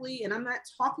correctly, and I'm not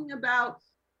talking about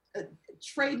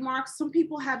trademarks. Some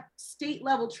people have state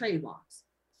level trademarks,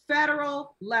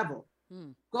 federal level.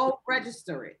 Go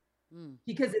register it.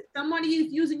 Because if somebody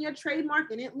is using your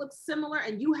trademark and it looks similar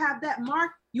and you have that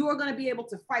mark, you are going to be able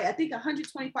to fight. I think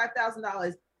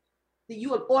 $125,000 that you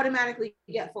would automatically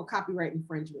get for copyright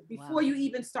infringement before you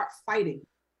even start fighting.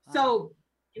 So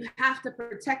you have to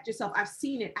protect yourself. I've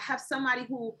seen it. I have somebody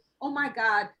who, oh my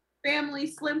God, family,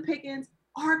 Slim Pickens,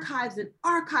 archives and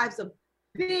archives of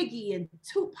Biggie and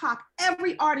Tupac,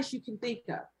 every artist you can think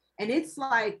of. And it's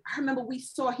like, I remember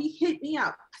he hit me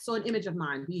up. I saw an image of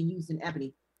mine being used in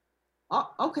Ebony. Oh,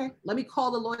 okay. Let me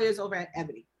call the lawyers over at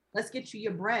Ebony. Let's get you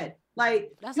your bread.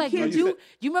 Like, that's like you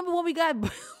remember when we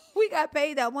got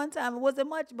paid that one time? It wasn't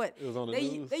much, but it was on the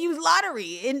news. They used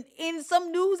lottery in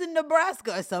some news in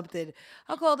Nebraska or something.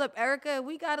 I called up Erica.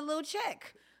 We got a little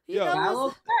check. We got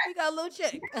a little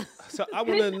check. So I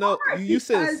want to know. You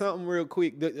said something real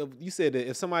quick. You said that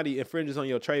if somebody infringes on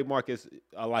your trademark, it's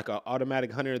like an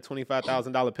automatic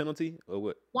 $125,000 penalty, or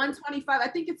what? 125. I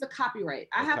think it's a copyright.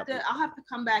 I'll have to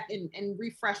come back and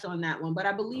refresh on that one, but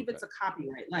I believe it's a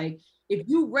copyright. Like if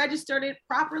you registered it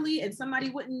properly and somebody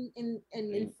wouldn't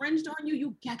infringed on you,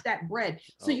 you get that bread.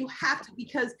 So you have to,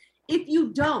 because if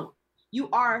you don't, you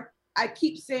are. I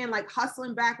keep saying like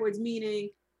hustling backwards,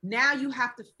 meaning. Now you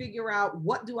have to figure out,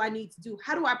 what do I need to do?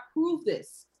 How do I prove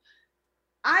this?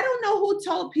 I don't know who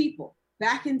told people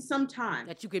back in some time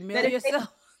that you could mail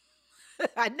yourself.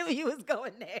 I knew you was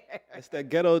going there. That's that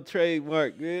ghetto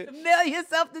trademark, man. Mail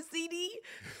yourself the CD.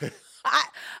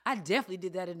 I definitely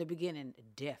did that in the beginning.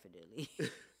 Definitely. I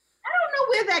don't know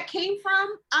where that came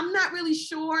from. I'm not really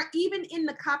sure. Even in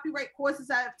the copyright courses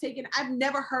I've taken, I've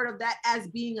never heard of that as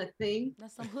being a thing.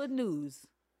 That's some hood news.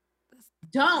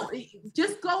 Don't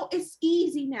just go. It's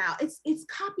easy now. It's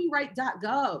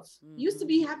copyright.gov. Used to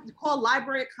be have to call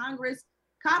Library of Congress.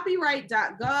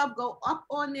 Copyright.gov. Go up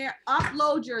on there,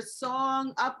 upload your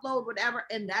song, upload whatever,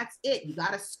 and that's it. You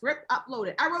got a script, upload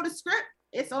it. I wrote a script.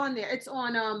 It's on there. It's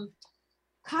on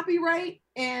copyright,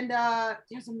 and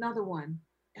there's another one.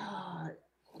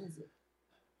 What is it?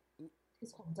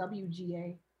 It's called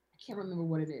WGA. I can't remember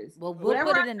what it is. Well, we'll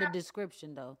put it in the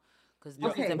description though.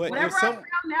 Whatever I found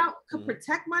out could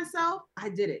protect myself, I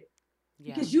did it.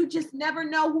 Yeah. Because you just never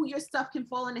know who your stuff can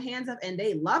fall in the hands of, and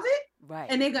they love it, right?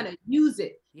 And they're gonna use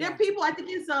it. Yeah. There are people. I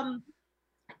think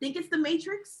it's the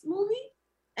Matrix movie,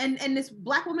 and this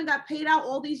black woman got paid out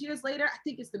all these years later. I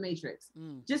think it's the Matrix,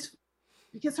 just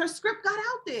because her script got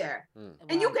out there,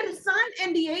 and you can sign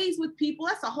NDAs with people.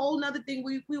 That's a whole nother thing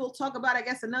we will talk about, I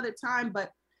guess, another time,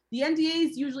 but. The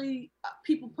NDAs usually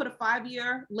people put a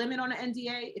 5-year limit on an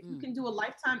NDA. If you can do a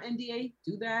lifetime NDA,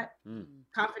 do that.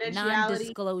 Confidentiality.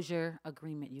 Non-disclosure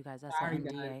agreement, you guys. That's an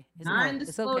NDA.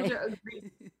 Non-disclosure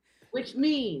agreement, which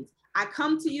means I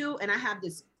come to you and I have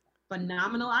this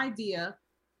phenomenal idea,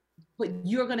 but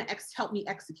you're going to help me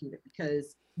execute it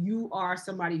because you are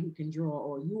somebody who can draw,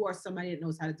 or you are somebody that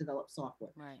knows how to develop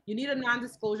software. Right. You need a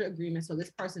non-disclosure agreement so this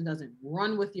person doesn't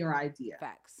run with your idea.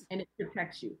 Facts. And it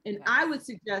protects you. And I would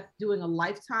suggest doing a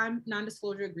lifetime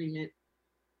non-disclosure agreement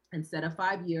instead of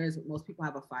 5 years. Most people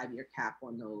have a 5-year cap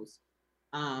on those.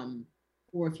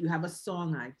 Or if you have a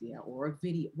song idea or a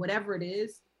video, whatever it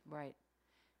is. Right.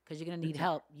 Because you're going to need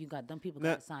help. You got them people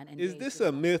got to sign NDAs. Is this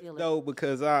a myth though?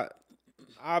 Because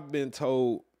I've been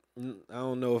told, I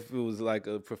don't know if it was like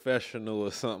a professional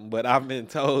or something, but I've been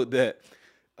told that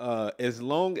as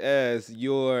long as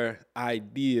your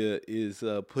idea is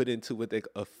put into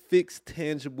a fixed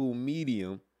tangible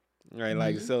medium, right?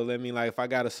 Like, so let me, like, if I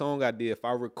got a song idea, if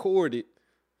I record it,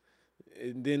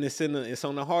 and then it's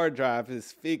on the hard drive,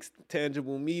 it's fixed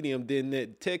tangible medium, then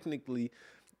that technically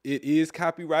it is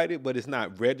copyrighted, but it's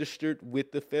not registered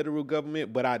with the federal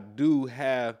government. But I do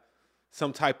have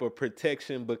some type of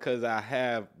protection because I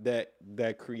have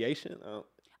that creation.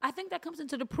 I think that comes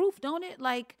into the proof, don't it?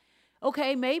 Like,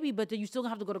 okay, maybe, but then you still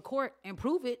have to go to court and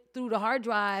prove it through the hard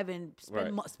drive and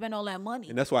spend all that money.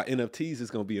 And that's why NFTs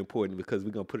is going to be important, because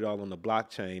we're going to put it all on the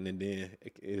blockchain, and then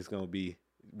it's going to be,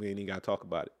 we ain't even got to talk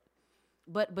about it.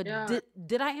 But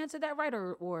did I answer that right,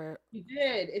 or you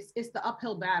did? It's the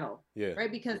uphill battle, yeah, right?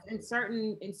 Because in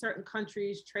certain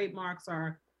countries, trademarks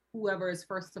are whoever is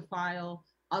first to file.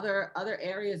 Other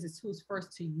areas is who's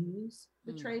first to use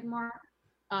the trademark.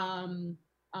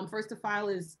 First to file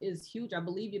is huge. I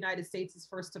believe United States is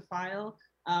first to file.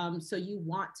 So you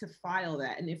want to file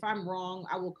that. And if I'm wrong,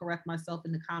 I will correct myself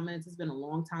in the comments. It's been a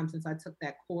long time since I took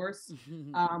that course.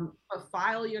 But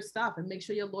file your stuff and make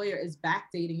sure your lawyer is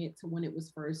backdating it to when it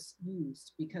was first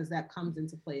used, because that comes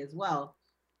into play as well.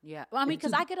 Yeah. Well, I mean,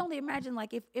 because I could only imagine,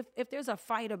 like, if there's a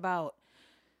fight about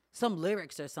some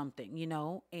lyrics or something, you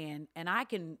know, and I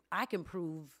can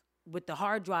prove with the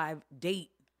hard drive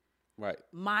date Right.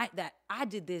 that I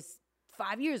did this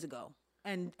 5 years ago,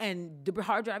 and the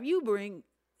hard drive you bring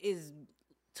is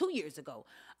 2 years ago.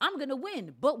 I'm gonna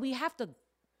win, but we have to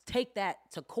take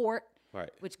that to court, Right.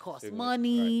 which costs Right.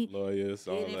 money. Lawyers,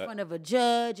 all Get in that. front of a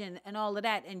judge and all of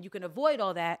that, and you can avoid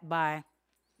all that by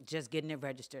just getting it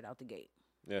registered out the gate.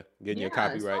 Yeah. Getting your It's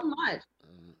copyright. so much.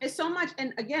 It's so much.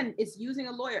 And again, it's using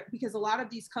a lawyer, because a lot of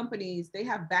these companies, they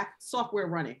have back software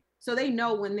running. So they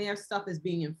know when their stuff is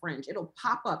being infringed. It'll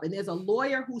pop up, and there's a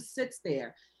lawyer who sits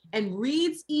there and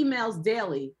reads emails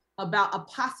daily about a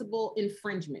possible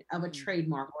infringement of a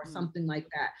trademark or something like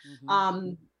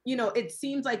that. You know, it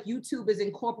seems like YouTube is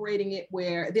incorporating it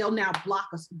where they'll now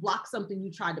block something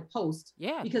you tried to post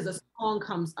Yeah, because a song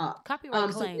comes up.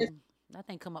 copyright so claim. there's- That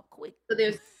thing come up quick. So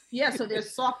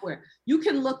there's software. You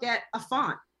can look at a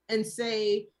font and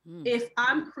say, if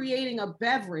I'm creating a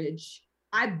beverage,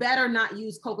 I better not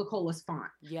use Coca-Cola's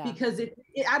font. Yeah, Because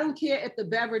I don't care if the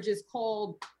beverage is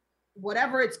called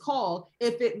whatever it's called.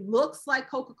 If it looks like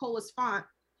Coca-Cola's font,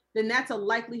 then that's a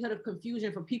likelihood of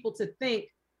confusion for people to think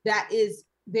that is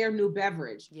their new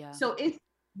beverage. Yeah. So it's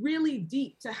really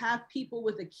deep to have people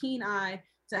with a keen eye,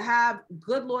 to have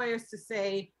good lawyers to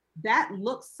say, that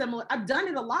looks similar. I've done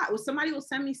it a lot where somebody will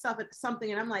send me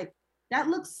something and I'm like, that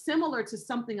looks similar to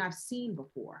something I've seen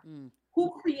before.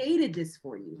 Who created this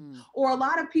for you? Or a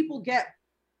lot of people get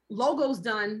logos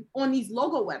done on these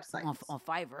logo websites. on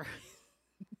Fiverr.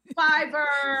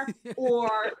 Fiverr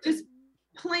or just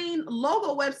plain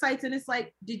logo websites. And it's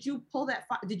like, did you pull that?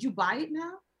 Did you buy it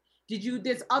now?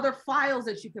 There's other files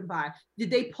that you can buy.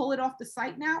 Did they pull it off the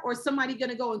site now? Or is somebody going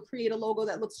to go and create a logo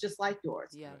that looks just like yours?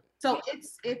 Yeah. So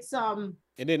it's And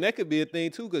then that could be a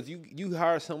thing too, because you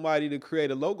hire somebody to create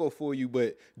a logo for you,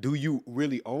 but do you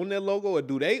really own that logo, or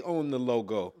do they own the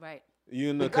logo? Right.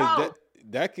 You know, because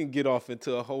that can get off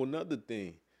into a whole nother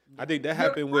thing. I think that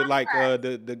happened with like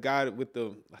the guy with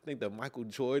I think the Michael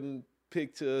Jordan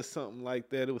picture or something like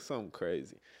that. It was something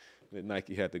crazy that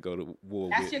Nike had to go to war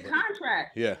with. That's your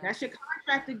contract. Yeah. That's your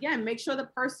contract again. Make sure the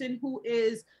person who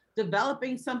is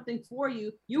developing something for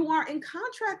you, you are in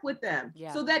contract with them.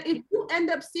 Yeah. So that if you end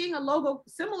up seeing a logo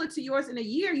similar to yours in a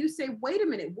year, you say, wait a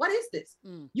minute, what is this?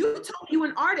 You told you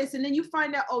an artist, and then you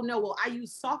find out, oh no, well, I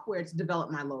use software to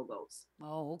develop my logos.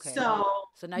 Oh, okay. So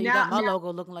now you got my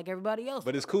logo looking like everybody else.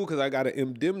 But it's cool because I got an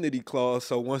indemnity clause.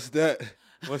 So once they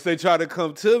try to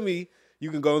come to me, you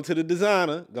can go into the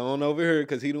designer, go on over here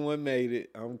because he the one made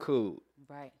it. I'm cool.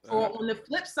 Right. Or on the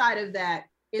flip side of that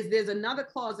is there's another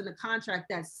clause in the contract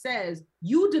that says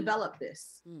you develop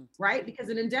this, right? Because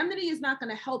an indemnity is not going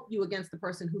to help you against the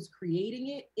person who's creating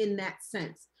it in that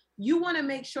sense. You want to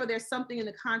make sure there's something in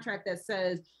the contract that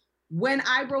says, when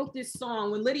I wrote this song,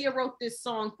 when Lydia wrote this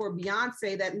song for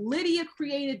Beyonce, that Lydia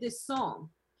created this song.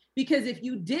 Because if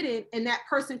you didn't, and that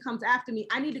person comes after me,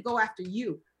 I need to go after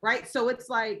you, right? So it's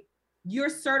like, you're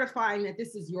certifying that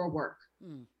this is your work.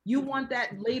 You want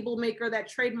that label maker, that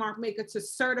trademark maker to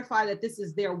certify that this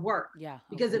is their work. Yeah.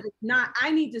 Because if it's not,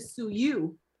 I need to sue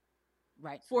you,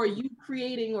 right, for you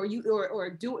creating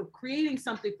creating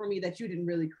something for me that you didn't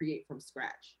really create from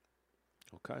scratch.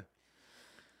 Okay.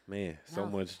 Man, so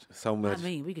No. much. I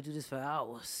mean, we could do this for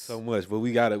hours. So much, but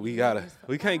we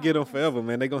can't get them forever,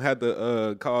 man. They're gonna have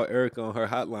to call Erica on her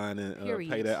hotline and pay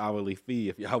Period. that hourly fee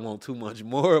if y'all want too much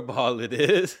more of all of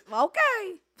this. Okay.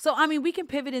 So I mean, we can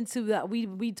pivot into that.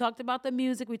 We talked about the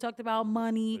music. We talked about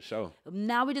money. For sure.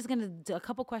 Now we're just gonna do a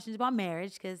couple questions about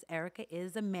marriage because Erica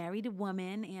is a married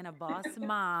woman and a boss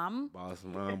mom. Boss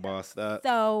mom, boss that.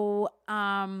 So,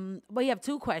 but you have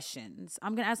two questions.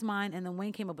 I'm gonna ask mine, and then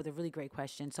Wayne came up with a really great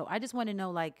question. So I just want to know,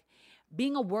 like,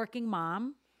 being a working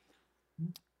mom,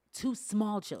 2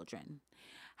 small children,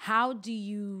 how do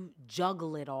you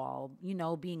juggle it all? You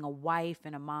know, being a wife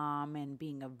and a mom, and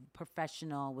being a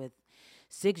professional with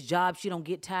 6 jobs. She don't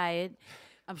get tired.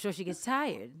 I'm sure she gets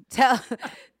tired.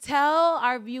 Tell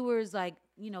our viewers, like,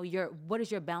 you know, what does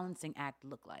your balancing act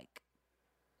look like?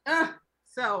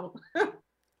 So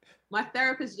my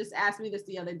therapist just asked me this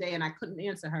the other day and I couldn't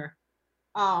answer her.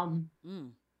 I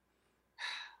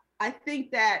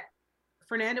think that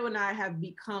Fernando and I have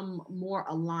become more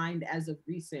aligned as of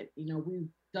recent. You know, we've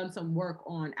done some work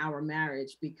on our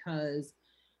marriage because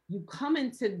you come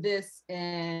into this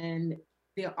and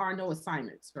there are no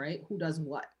assignments, right? Who does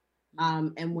what?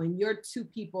 And when you're 2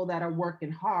 people that are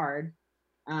working hard,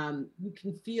 you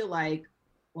can feel like,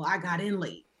 well, I got in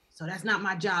late, so that's not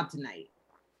my job tonight.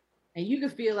 And you can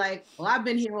feel like, well, I've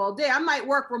been here all day. I might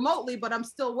work remotely, but I'm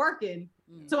still working.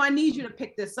 So I need you to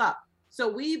pick this up. So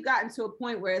we've gotten to a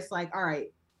point where it's like, all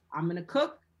right, I'm going to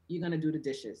cook. You're going to do the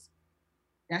dishes.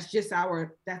 That's just I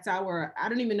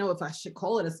don't even know if I should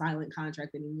call it a silent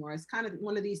contract anymore. It's kind of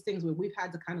one of these things where we've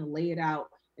had to kind of lay it out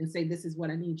and say, this is what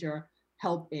I need your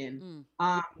help in.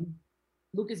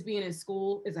 Lucas being in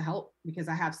school is a help because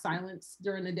I have silence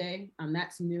during the day.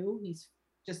 That's new. He's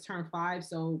just turned 5.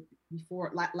 So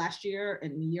before last year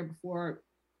and the year before,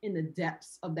 in the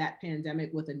depths of that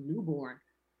pandemic with a newborn,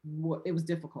 it was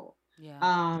difficult.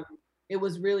 Yeah. It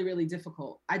was really, really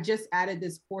difficult. I just added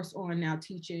this course on now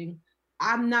teaching.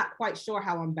 I'm not quite sure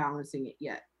how I'm balancing it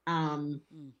yet.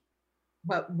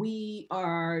 But we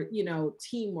are,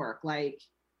 teamwork. Like,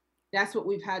 that's what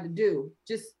we've had to do.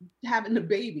 Just having the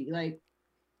baby. Like,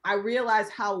 I realize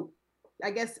how,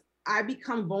 I guess, I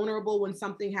become vulnerable when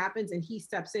something happens and he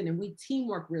steps in, and we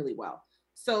teamwork really well.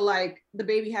 So like, the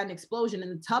baby had an explosion in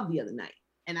the tub the other night,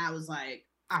 and I was like,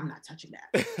 I'm not touching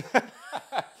that.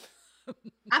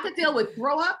 I could deal with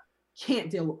throw up, can't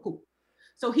deal with poop.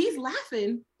 So he's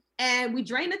laughing, and we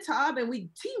drain the tub and we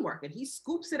teamwork, and he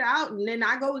scoops it out, and then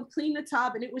I go and clean the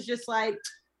tub. And it was just like,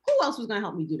 who else was gonna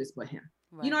help me do this but him?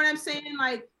 Right. You know what I'm saying?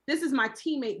 Like, this is my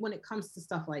teammate when it comes to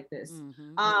stuff like this.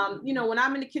 When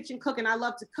I'm in the kitchen cooking, I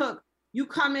love to cook. You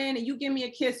come in and you give me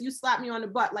a kiss, you slap me on the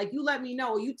butt. Like, you let me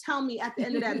know, you tell me at the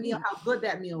end of that meal how good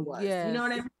that meal was. Yes. You know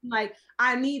what I mean? Like,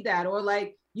 I need that. Or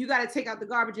like, you got to take out the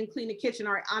garbage and clean the kitchen.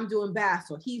 All right, I'm doing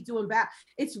baths, or he's doing bath.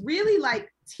 It's really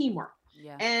like teamwork.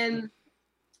 Yeah. And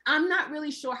I'm not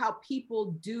really sure how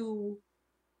people do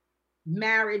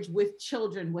marriage with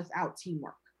children without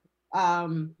teamwork.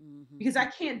 Because I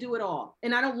can't do it all,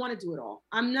 and I don't want to do it all.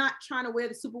 I'm not trying to wear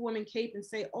the Superwoman cape and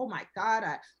say, oh my God,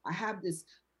 I have this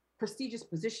prestigious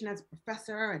position as a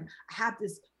professor, and I have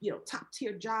this, top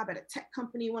tier job at a tech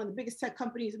company, one of the biggest tech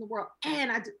companies in the world,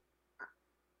 and I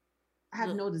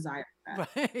have no desire for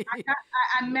that. Right.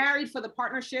 I'm married for the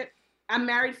partnership. I'm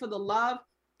married for the love,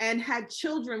 and had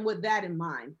children with that in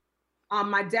mind.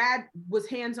 My dad was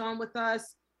hands-on with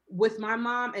us, with my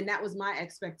mom, and that was my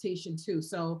expectation too.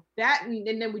 So that,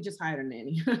 and then we just hired a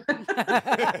nanny.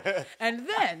 And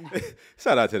then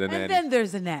shout out to the nanny. And then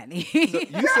there's a nanny. So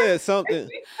you said something.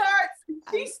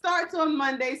 She starts on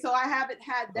Monday, so I haven't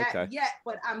had that yet,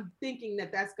 but I'm thinking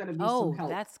that that's going to be some help.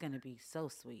 That's going to be so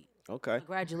sweet. Okay.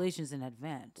 Congratulations in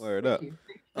advance. Word up.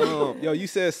 Yo, you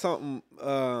said something.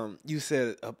 You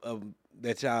said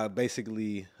that y'all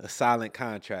basically a silent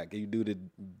contract. You do the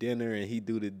dinner and he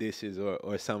do the dishes,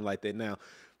 or something like that. Now,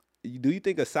 do you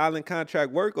think a silent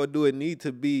contract work, or do it need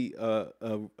to be a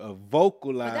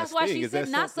vocalized? But that's why thing? she said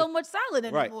not so much silent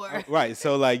anymore. Right.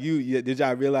 So like, did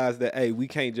y'all realize that, hey, we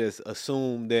can't just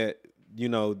assume that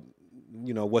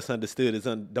what's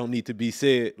understood don't need to be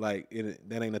said. Like,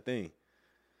 that ain't a thing.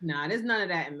 Nah, there's none of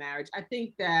that in marriage. I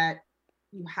think that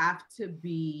you have to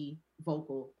be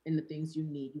vocal in the things you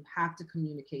need. You have to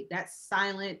communicate. That's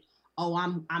silent. Oh,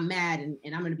 I'm mad and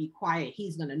I'm going to be quiet.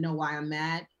 He's going to know why I'm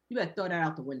mad. You better throw that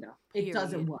out the window. It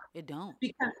doesn't work. It don't.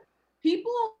 Because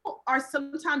people are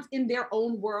sometimes in their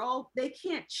own world. They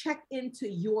can't check into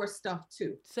your stuff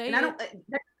too.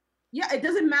 It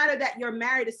doesn't matter that you're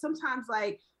married. It's sometimes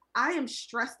like, I am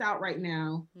stressed out right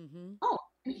now. Mm-hmm. Oh,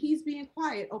 and he's being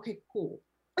quiet. Okay, cool.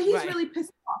 But he's really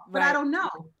pissed off. But I don't know.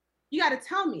 You got to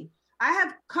tell me. I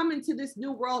have come into this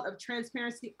new world of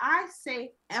transparency. I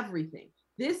say everything.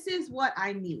 This is what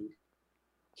I need.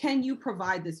 Can you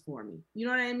provide this for me? You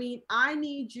know what I mean? I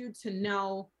need you to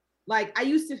know, like, I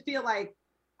used to feel like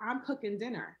I'm cooking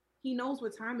dinner. He knows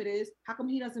what time it is. How come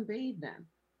he doesn't bathe them?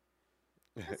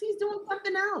 Because he's doing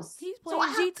something else. He's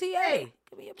playing GTA.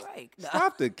 Give me a break. No.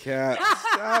 Stop the cap.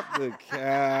 Stop the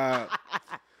cap.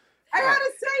 I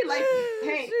gotta say, like,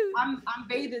 hey, I'm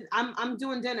bathing. I'm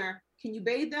doing dinner. Can you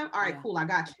bathe them? All right, cool. I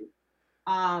got you.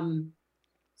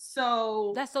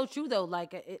 So that's so true though.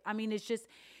 Like, it's just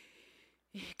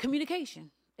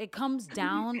communication. It comes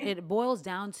down. It boils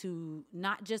down to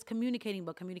not just communicating,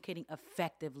 but communicating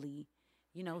effectively.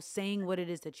 Saying what it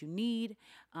is that you need,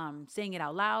 saying it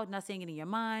out loud, not saying it in your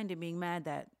mind, and being mad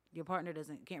that your partner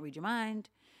can't read your mind,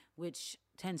 which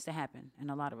tends to happen in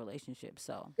a lot of relationships.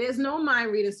 So there's no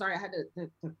mind reading. Sorry, I had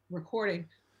the recording.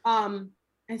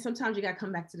 And sometimes you got to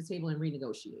come back to the table and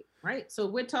renegotiate, right? So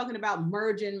we're talking about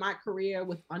merging my career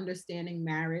with understanding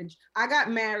marriage. I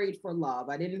got married for love.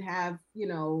 I didn't have,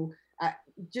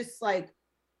 just like,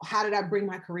 how did I bring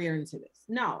my career into this?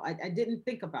 No, I didn't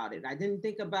think about it. I didn't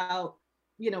think about,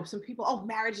 some people, oh,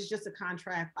 marriage is just a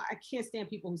contract. I can't stand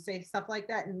people who say stuff like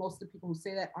that. And most of the people who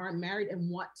say that aren't married and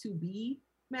want to be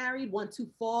married, want to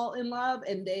fall in love,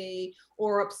 and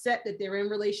or upset that they're in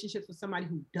relationships with somebody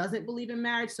who doesn't believe in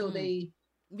marriage. So they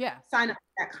sign up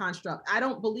for that construct. I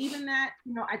don't believe in that.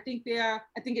 I think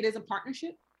it is a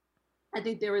partnership. I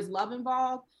think there is love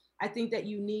involved. I think that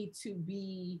you need to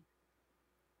be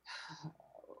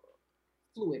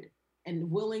fluid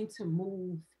and willing to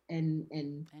move and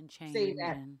change say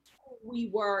that and we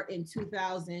were in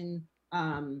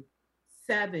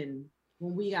 2007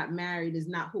 when we got married is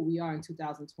not who we are in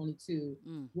 2022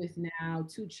 with now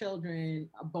 2 children,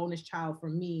 a bonus child for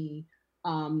me.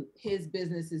 His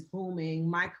business is booming.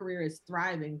 My career is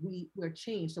thriving. We're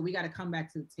changed. So we got to come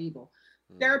back to the table.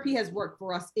 Therapy has worked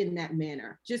for us in that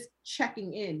manner, just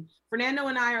checking in. Fernando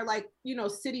and I are like, you know,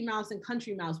 city mouse and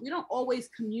country mouse. We don't always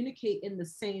communicate in the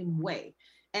same way.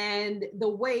 And the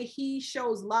way he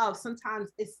shows love, sometimes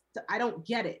I don't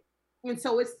get it. And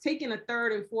so it's taking a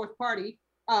third and fourth party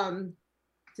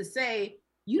to say,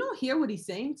 you don't hear what he's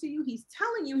saying to you. He's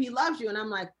telling you he loves you. And I'm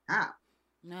like,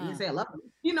 you can say I love you.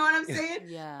 You know what I'm saying?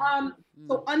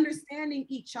 So understanding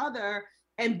each other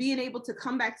and being able to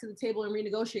come back to the table and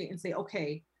renegotiate and say,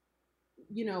 okay,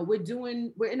 you know, we're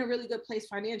in a really good place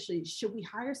financially. Should we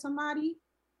hire somebody?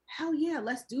 Hell yeah,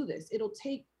 let's do this. It'll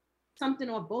take something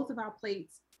off both of our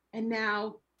plates. And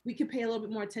now we can pay a little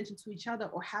bit more attention to each other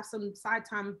or have some side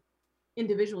time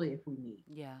individually if we need.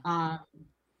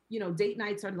 You know, date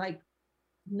nights are like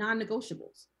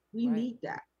non-negotiables. We need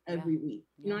that every week.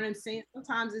 You know what I'm saying?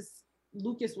 Sometimes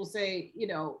Lucas will say, you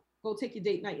know, go take your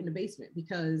date night in the basement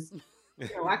because, you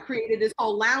know, I created this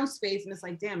whole lounge space and it's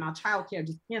like, damn, our childcare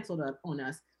just canceled on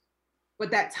us.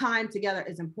 But that time together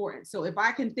is important. So if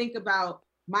I can think about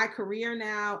my career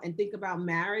now and think about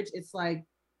marriage, it's like,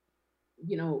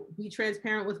 you know, be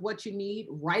transparent with what you need,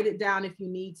 write it down if you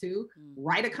need to,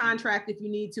 write a contract if you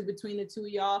need to between the two of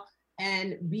y'all,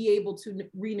 and be able to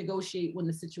renegotiate when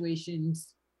the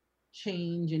situations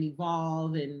change and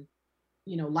evolve and,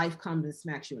 you know, life comes and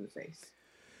smacks you in the face.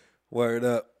 Word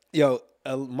up. Yo,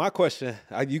 my question,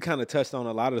 you kind of touched on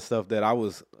a lot of the stuff that I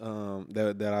was,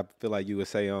 that I feel like you would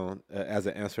say on as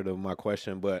an answer to my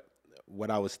question, but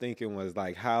what I was thinking was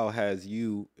like, how has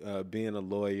you being a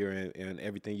lawyer and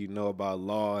everything you know about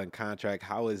law and contract,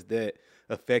 how has that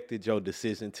affected your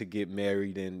decision to get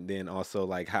married? And then also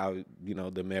like how, you know,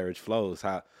 the marriage flows,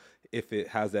 has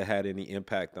that had any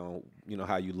impact on, you know,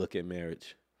 how you look at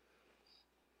marriage?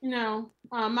 You know,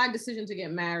 my decision to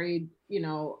get married, you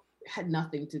know, had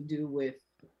nothing to do with,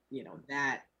 you know,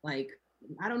 that. Like,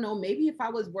 I don't know, maybe if I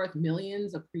was worth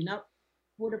millions, a prenup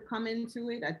would have come into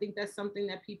it. I think that's something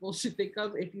that people should think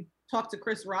of. If you talk to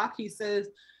Chris Rock, he says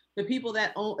the people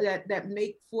that own that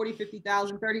make $40,000,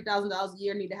 $50,000, $30,000 a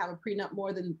year need to have a prenup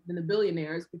more than the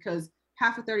billionaires, because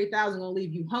half of 30,000 will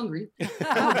leave you hungry. Walks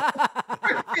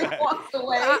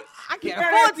away. I can't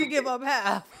afford to give up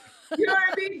half. You know what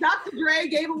I mean? Dr. Dre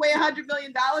gave away $100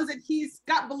 million and he's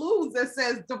got balloons that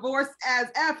says divorce as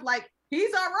F. Like,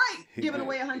 he's all right giving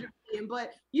away $100 million,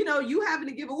 but you know, you having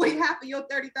to give away half of your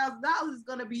 $30,000 is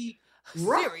going to be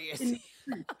serious. It's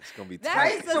going to be that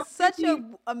tight. is such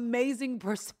an amazing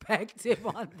perspective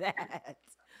on that.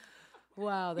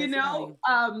 Wow, that's funny.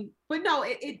 But no,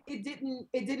 it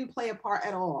didn't play a part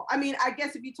at all. I mean, I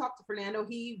guess if you talk to Fernando,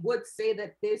 he would say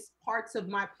that there's parts of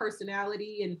my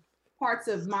personality and parts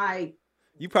of my.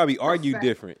 You probably argue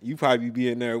different. You probably be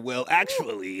in there. Well,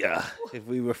 actually, if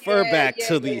we refer back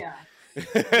to the,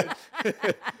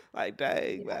 like,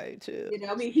 dang, man, chill. You know,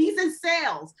 I mean, he's in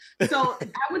sales, so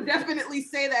I would definitely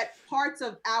say that parts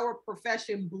of our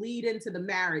profession bleed into the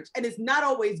marriage, and it's not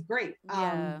always great.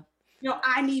 You know,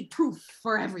 I need proof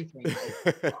for everything.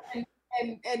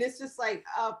 And it's just like,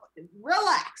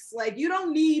 relax. Like, you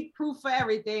don't need proof for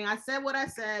everything. I said what I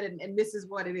said, and this is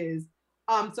what it is.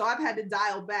 So I've had to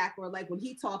dial back, or like when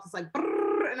he talks, it's like,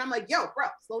 and I'm like, yo, bro,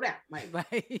 slow down. Like,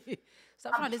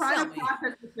 Stop I'm trying to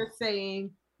process what you're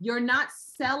saying. You're not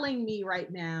selling me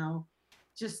right now.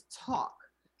 Just talk.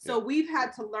 So we've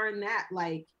had to learn that,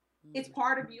 like, it's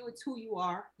part of you. It's who you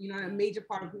are. You know, a major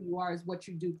part of who you are is what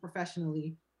you do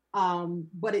professionally.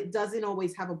 But it doesn't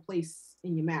always have a place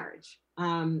in your marriage.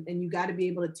 And you got to be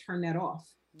able to turn that off.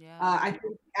 I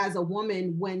think as a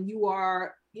woman, when you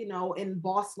are, you know, in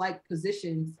boss-like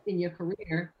positions in your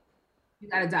career, you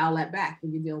got to dial that back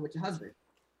when you're dealing with your husband,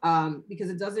 because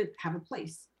it doesn't have a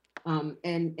place.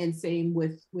 And same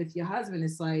with your husband.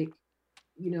 It's like,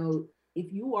 you know,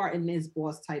 if you are in this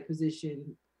boss-type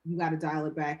position, you got to dial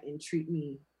it back and treat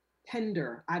me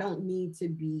tender. I don't need to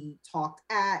be talked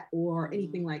at or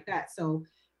anything like that. So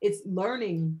it's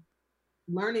learning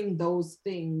those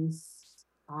things.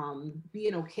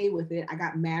 Being okay with it. I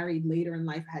got married later in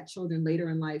life. I had children later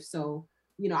in life. So,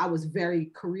 you know, I was very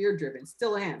career driven,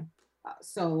 still am.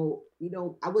 So, you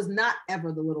know, I was not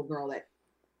ever the little girl that,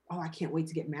 oh, I can't wait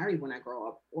to get married when I grow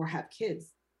up or have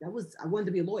kids. I wanted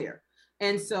to be a lawyer.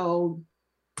 And so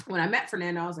when I met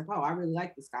Fernando, I was like, oh, I really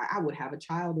like this guy. I would have a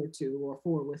child or 2 or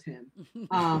 4 with him.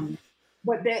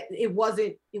 But that it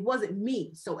wasn't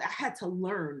me. So I had to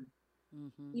learn,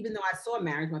 even though I saw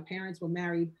marriage, my parents were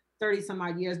married 30 some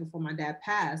odd years before my dad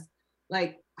passed.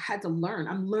 Like I had to learn.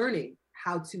 I'm learning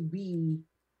how to be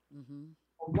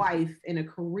a wife and a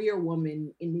career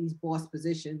woman in these boss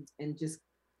positions and just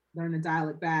learn to dial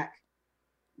it back,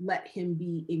 let him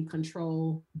be in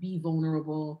control, be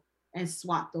vulnerable, and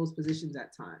swap those positions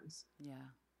at times. Yeah.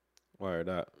 Word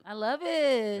up. I love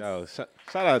it. Yo, shout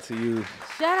out to you.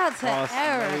 Shout out to Boss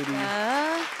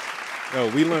Erica. Yo,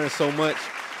 we learned so much.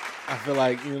 I feel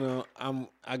like, you know,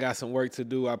 I got some work to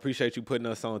do. I appreciate you putting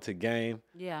us on to game.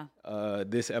 Yeah.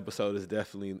 This episode is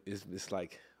definitely it's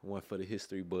like one for the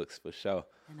history books for sure.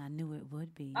 And I knew it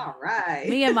would be. All right.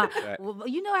 Me and my, well,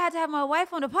 you know, I had to have my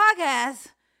wife on the podcast.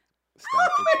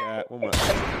 Stop the cap.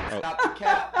 Stop the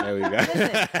cap. There we go.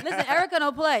 Listen, Erica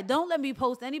don't play. Don't let me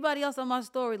post anybody else on my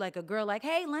story like a girl like,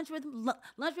 hey, lunch with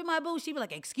my boo. She'd be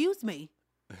like, excuse me,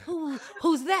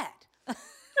 who's that?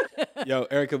 Yo,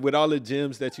 Erica, with all the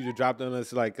gems that you just dropped on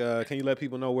us, like, can you let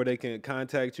people know where they can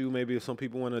contact you? Maybe if some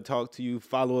people want to talk to you,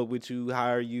 follow up with you,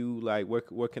 hire you, like,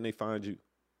 where can they find you?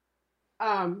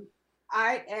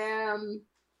 I am.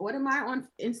 What am I on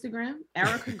Instagram?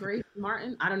 Erica Grace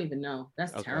Martin. I don't even know.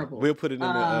 That's terrible. We'll put it in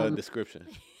the description.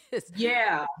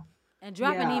 Yeah. And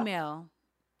drop an email,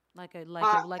 like a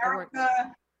work.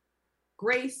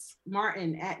 Grace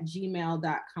Martin at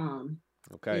gmail.com.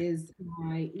 Okay. Is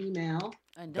my email.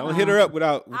 And don't hit her up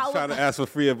without trying to ask for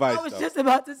free advice. I was just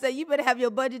about to say, you better have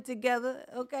your budget together.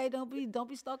 Okay, don't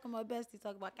be stalking my bestie.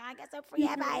 Talk about, can I get some free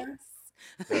advice?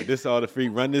 So this is all the free.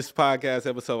 Run this podcast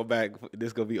episode back.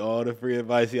 This gonna be all the free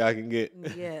advice y'all can get.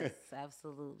 Yes,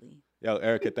 absolutely. Yo,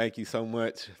 Erica, thank you so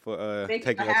much for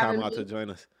taking your time out to join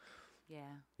us. Yeah.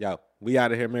 Yo, we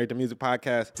out of here. Married to Music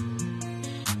podcast.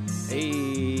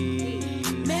 Hey.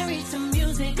 Married to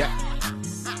Music. Yeah.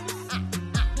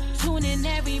 Tune in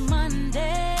every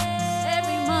Monday.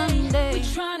 We're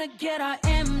trying to get our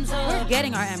M's up. We're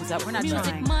getting our M's up. We're not Music,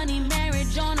 trying. money,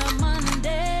 marriage on a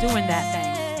Monday. Doing that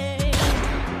thing.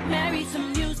 Married to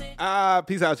Music.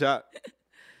 Peace out, y'all.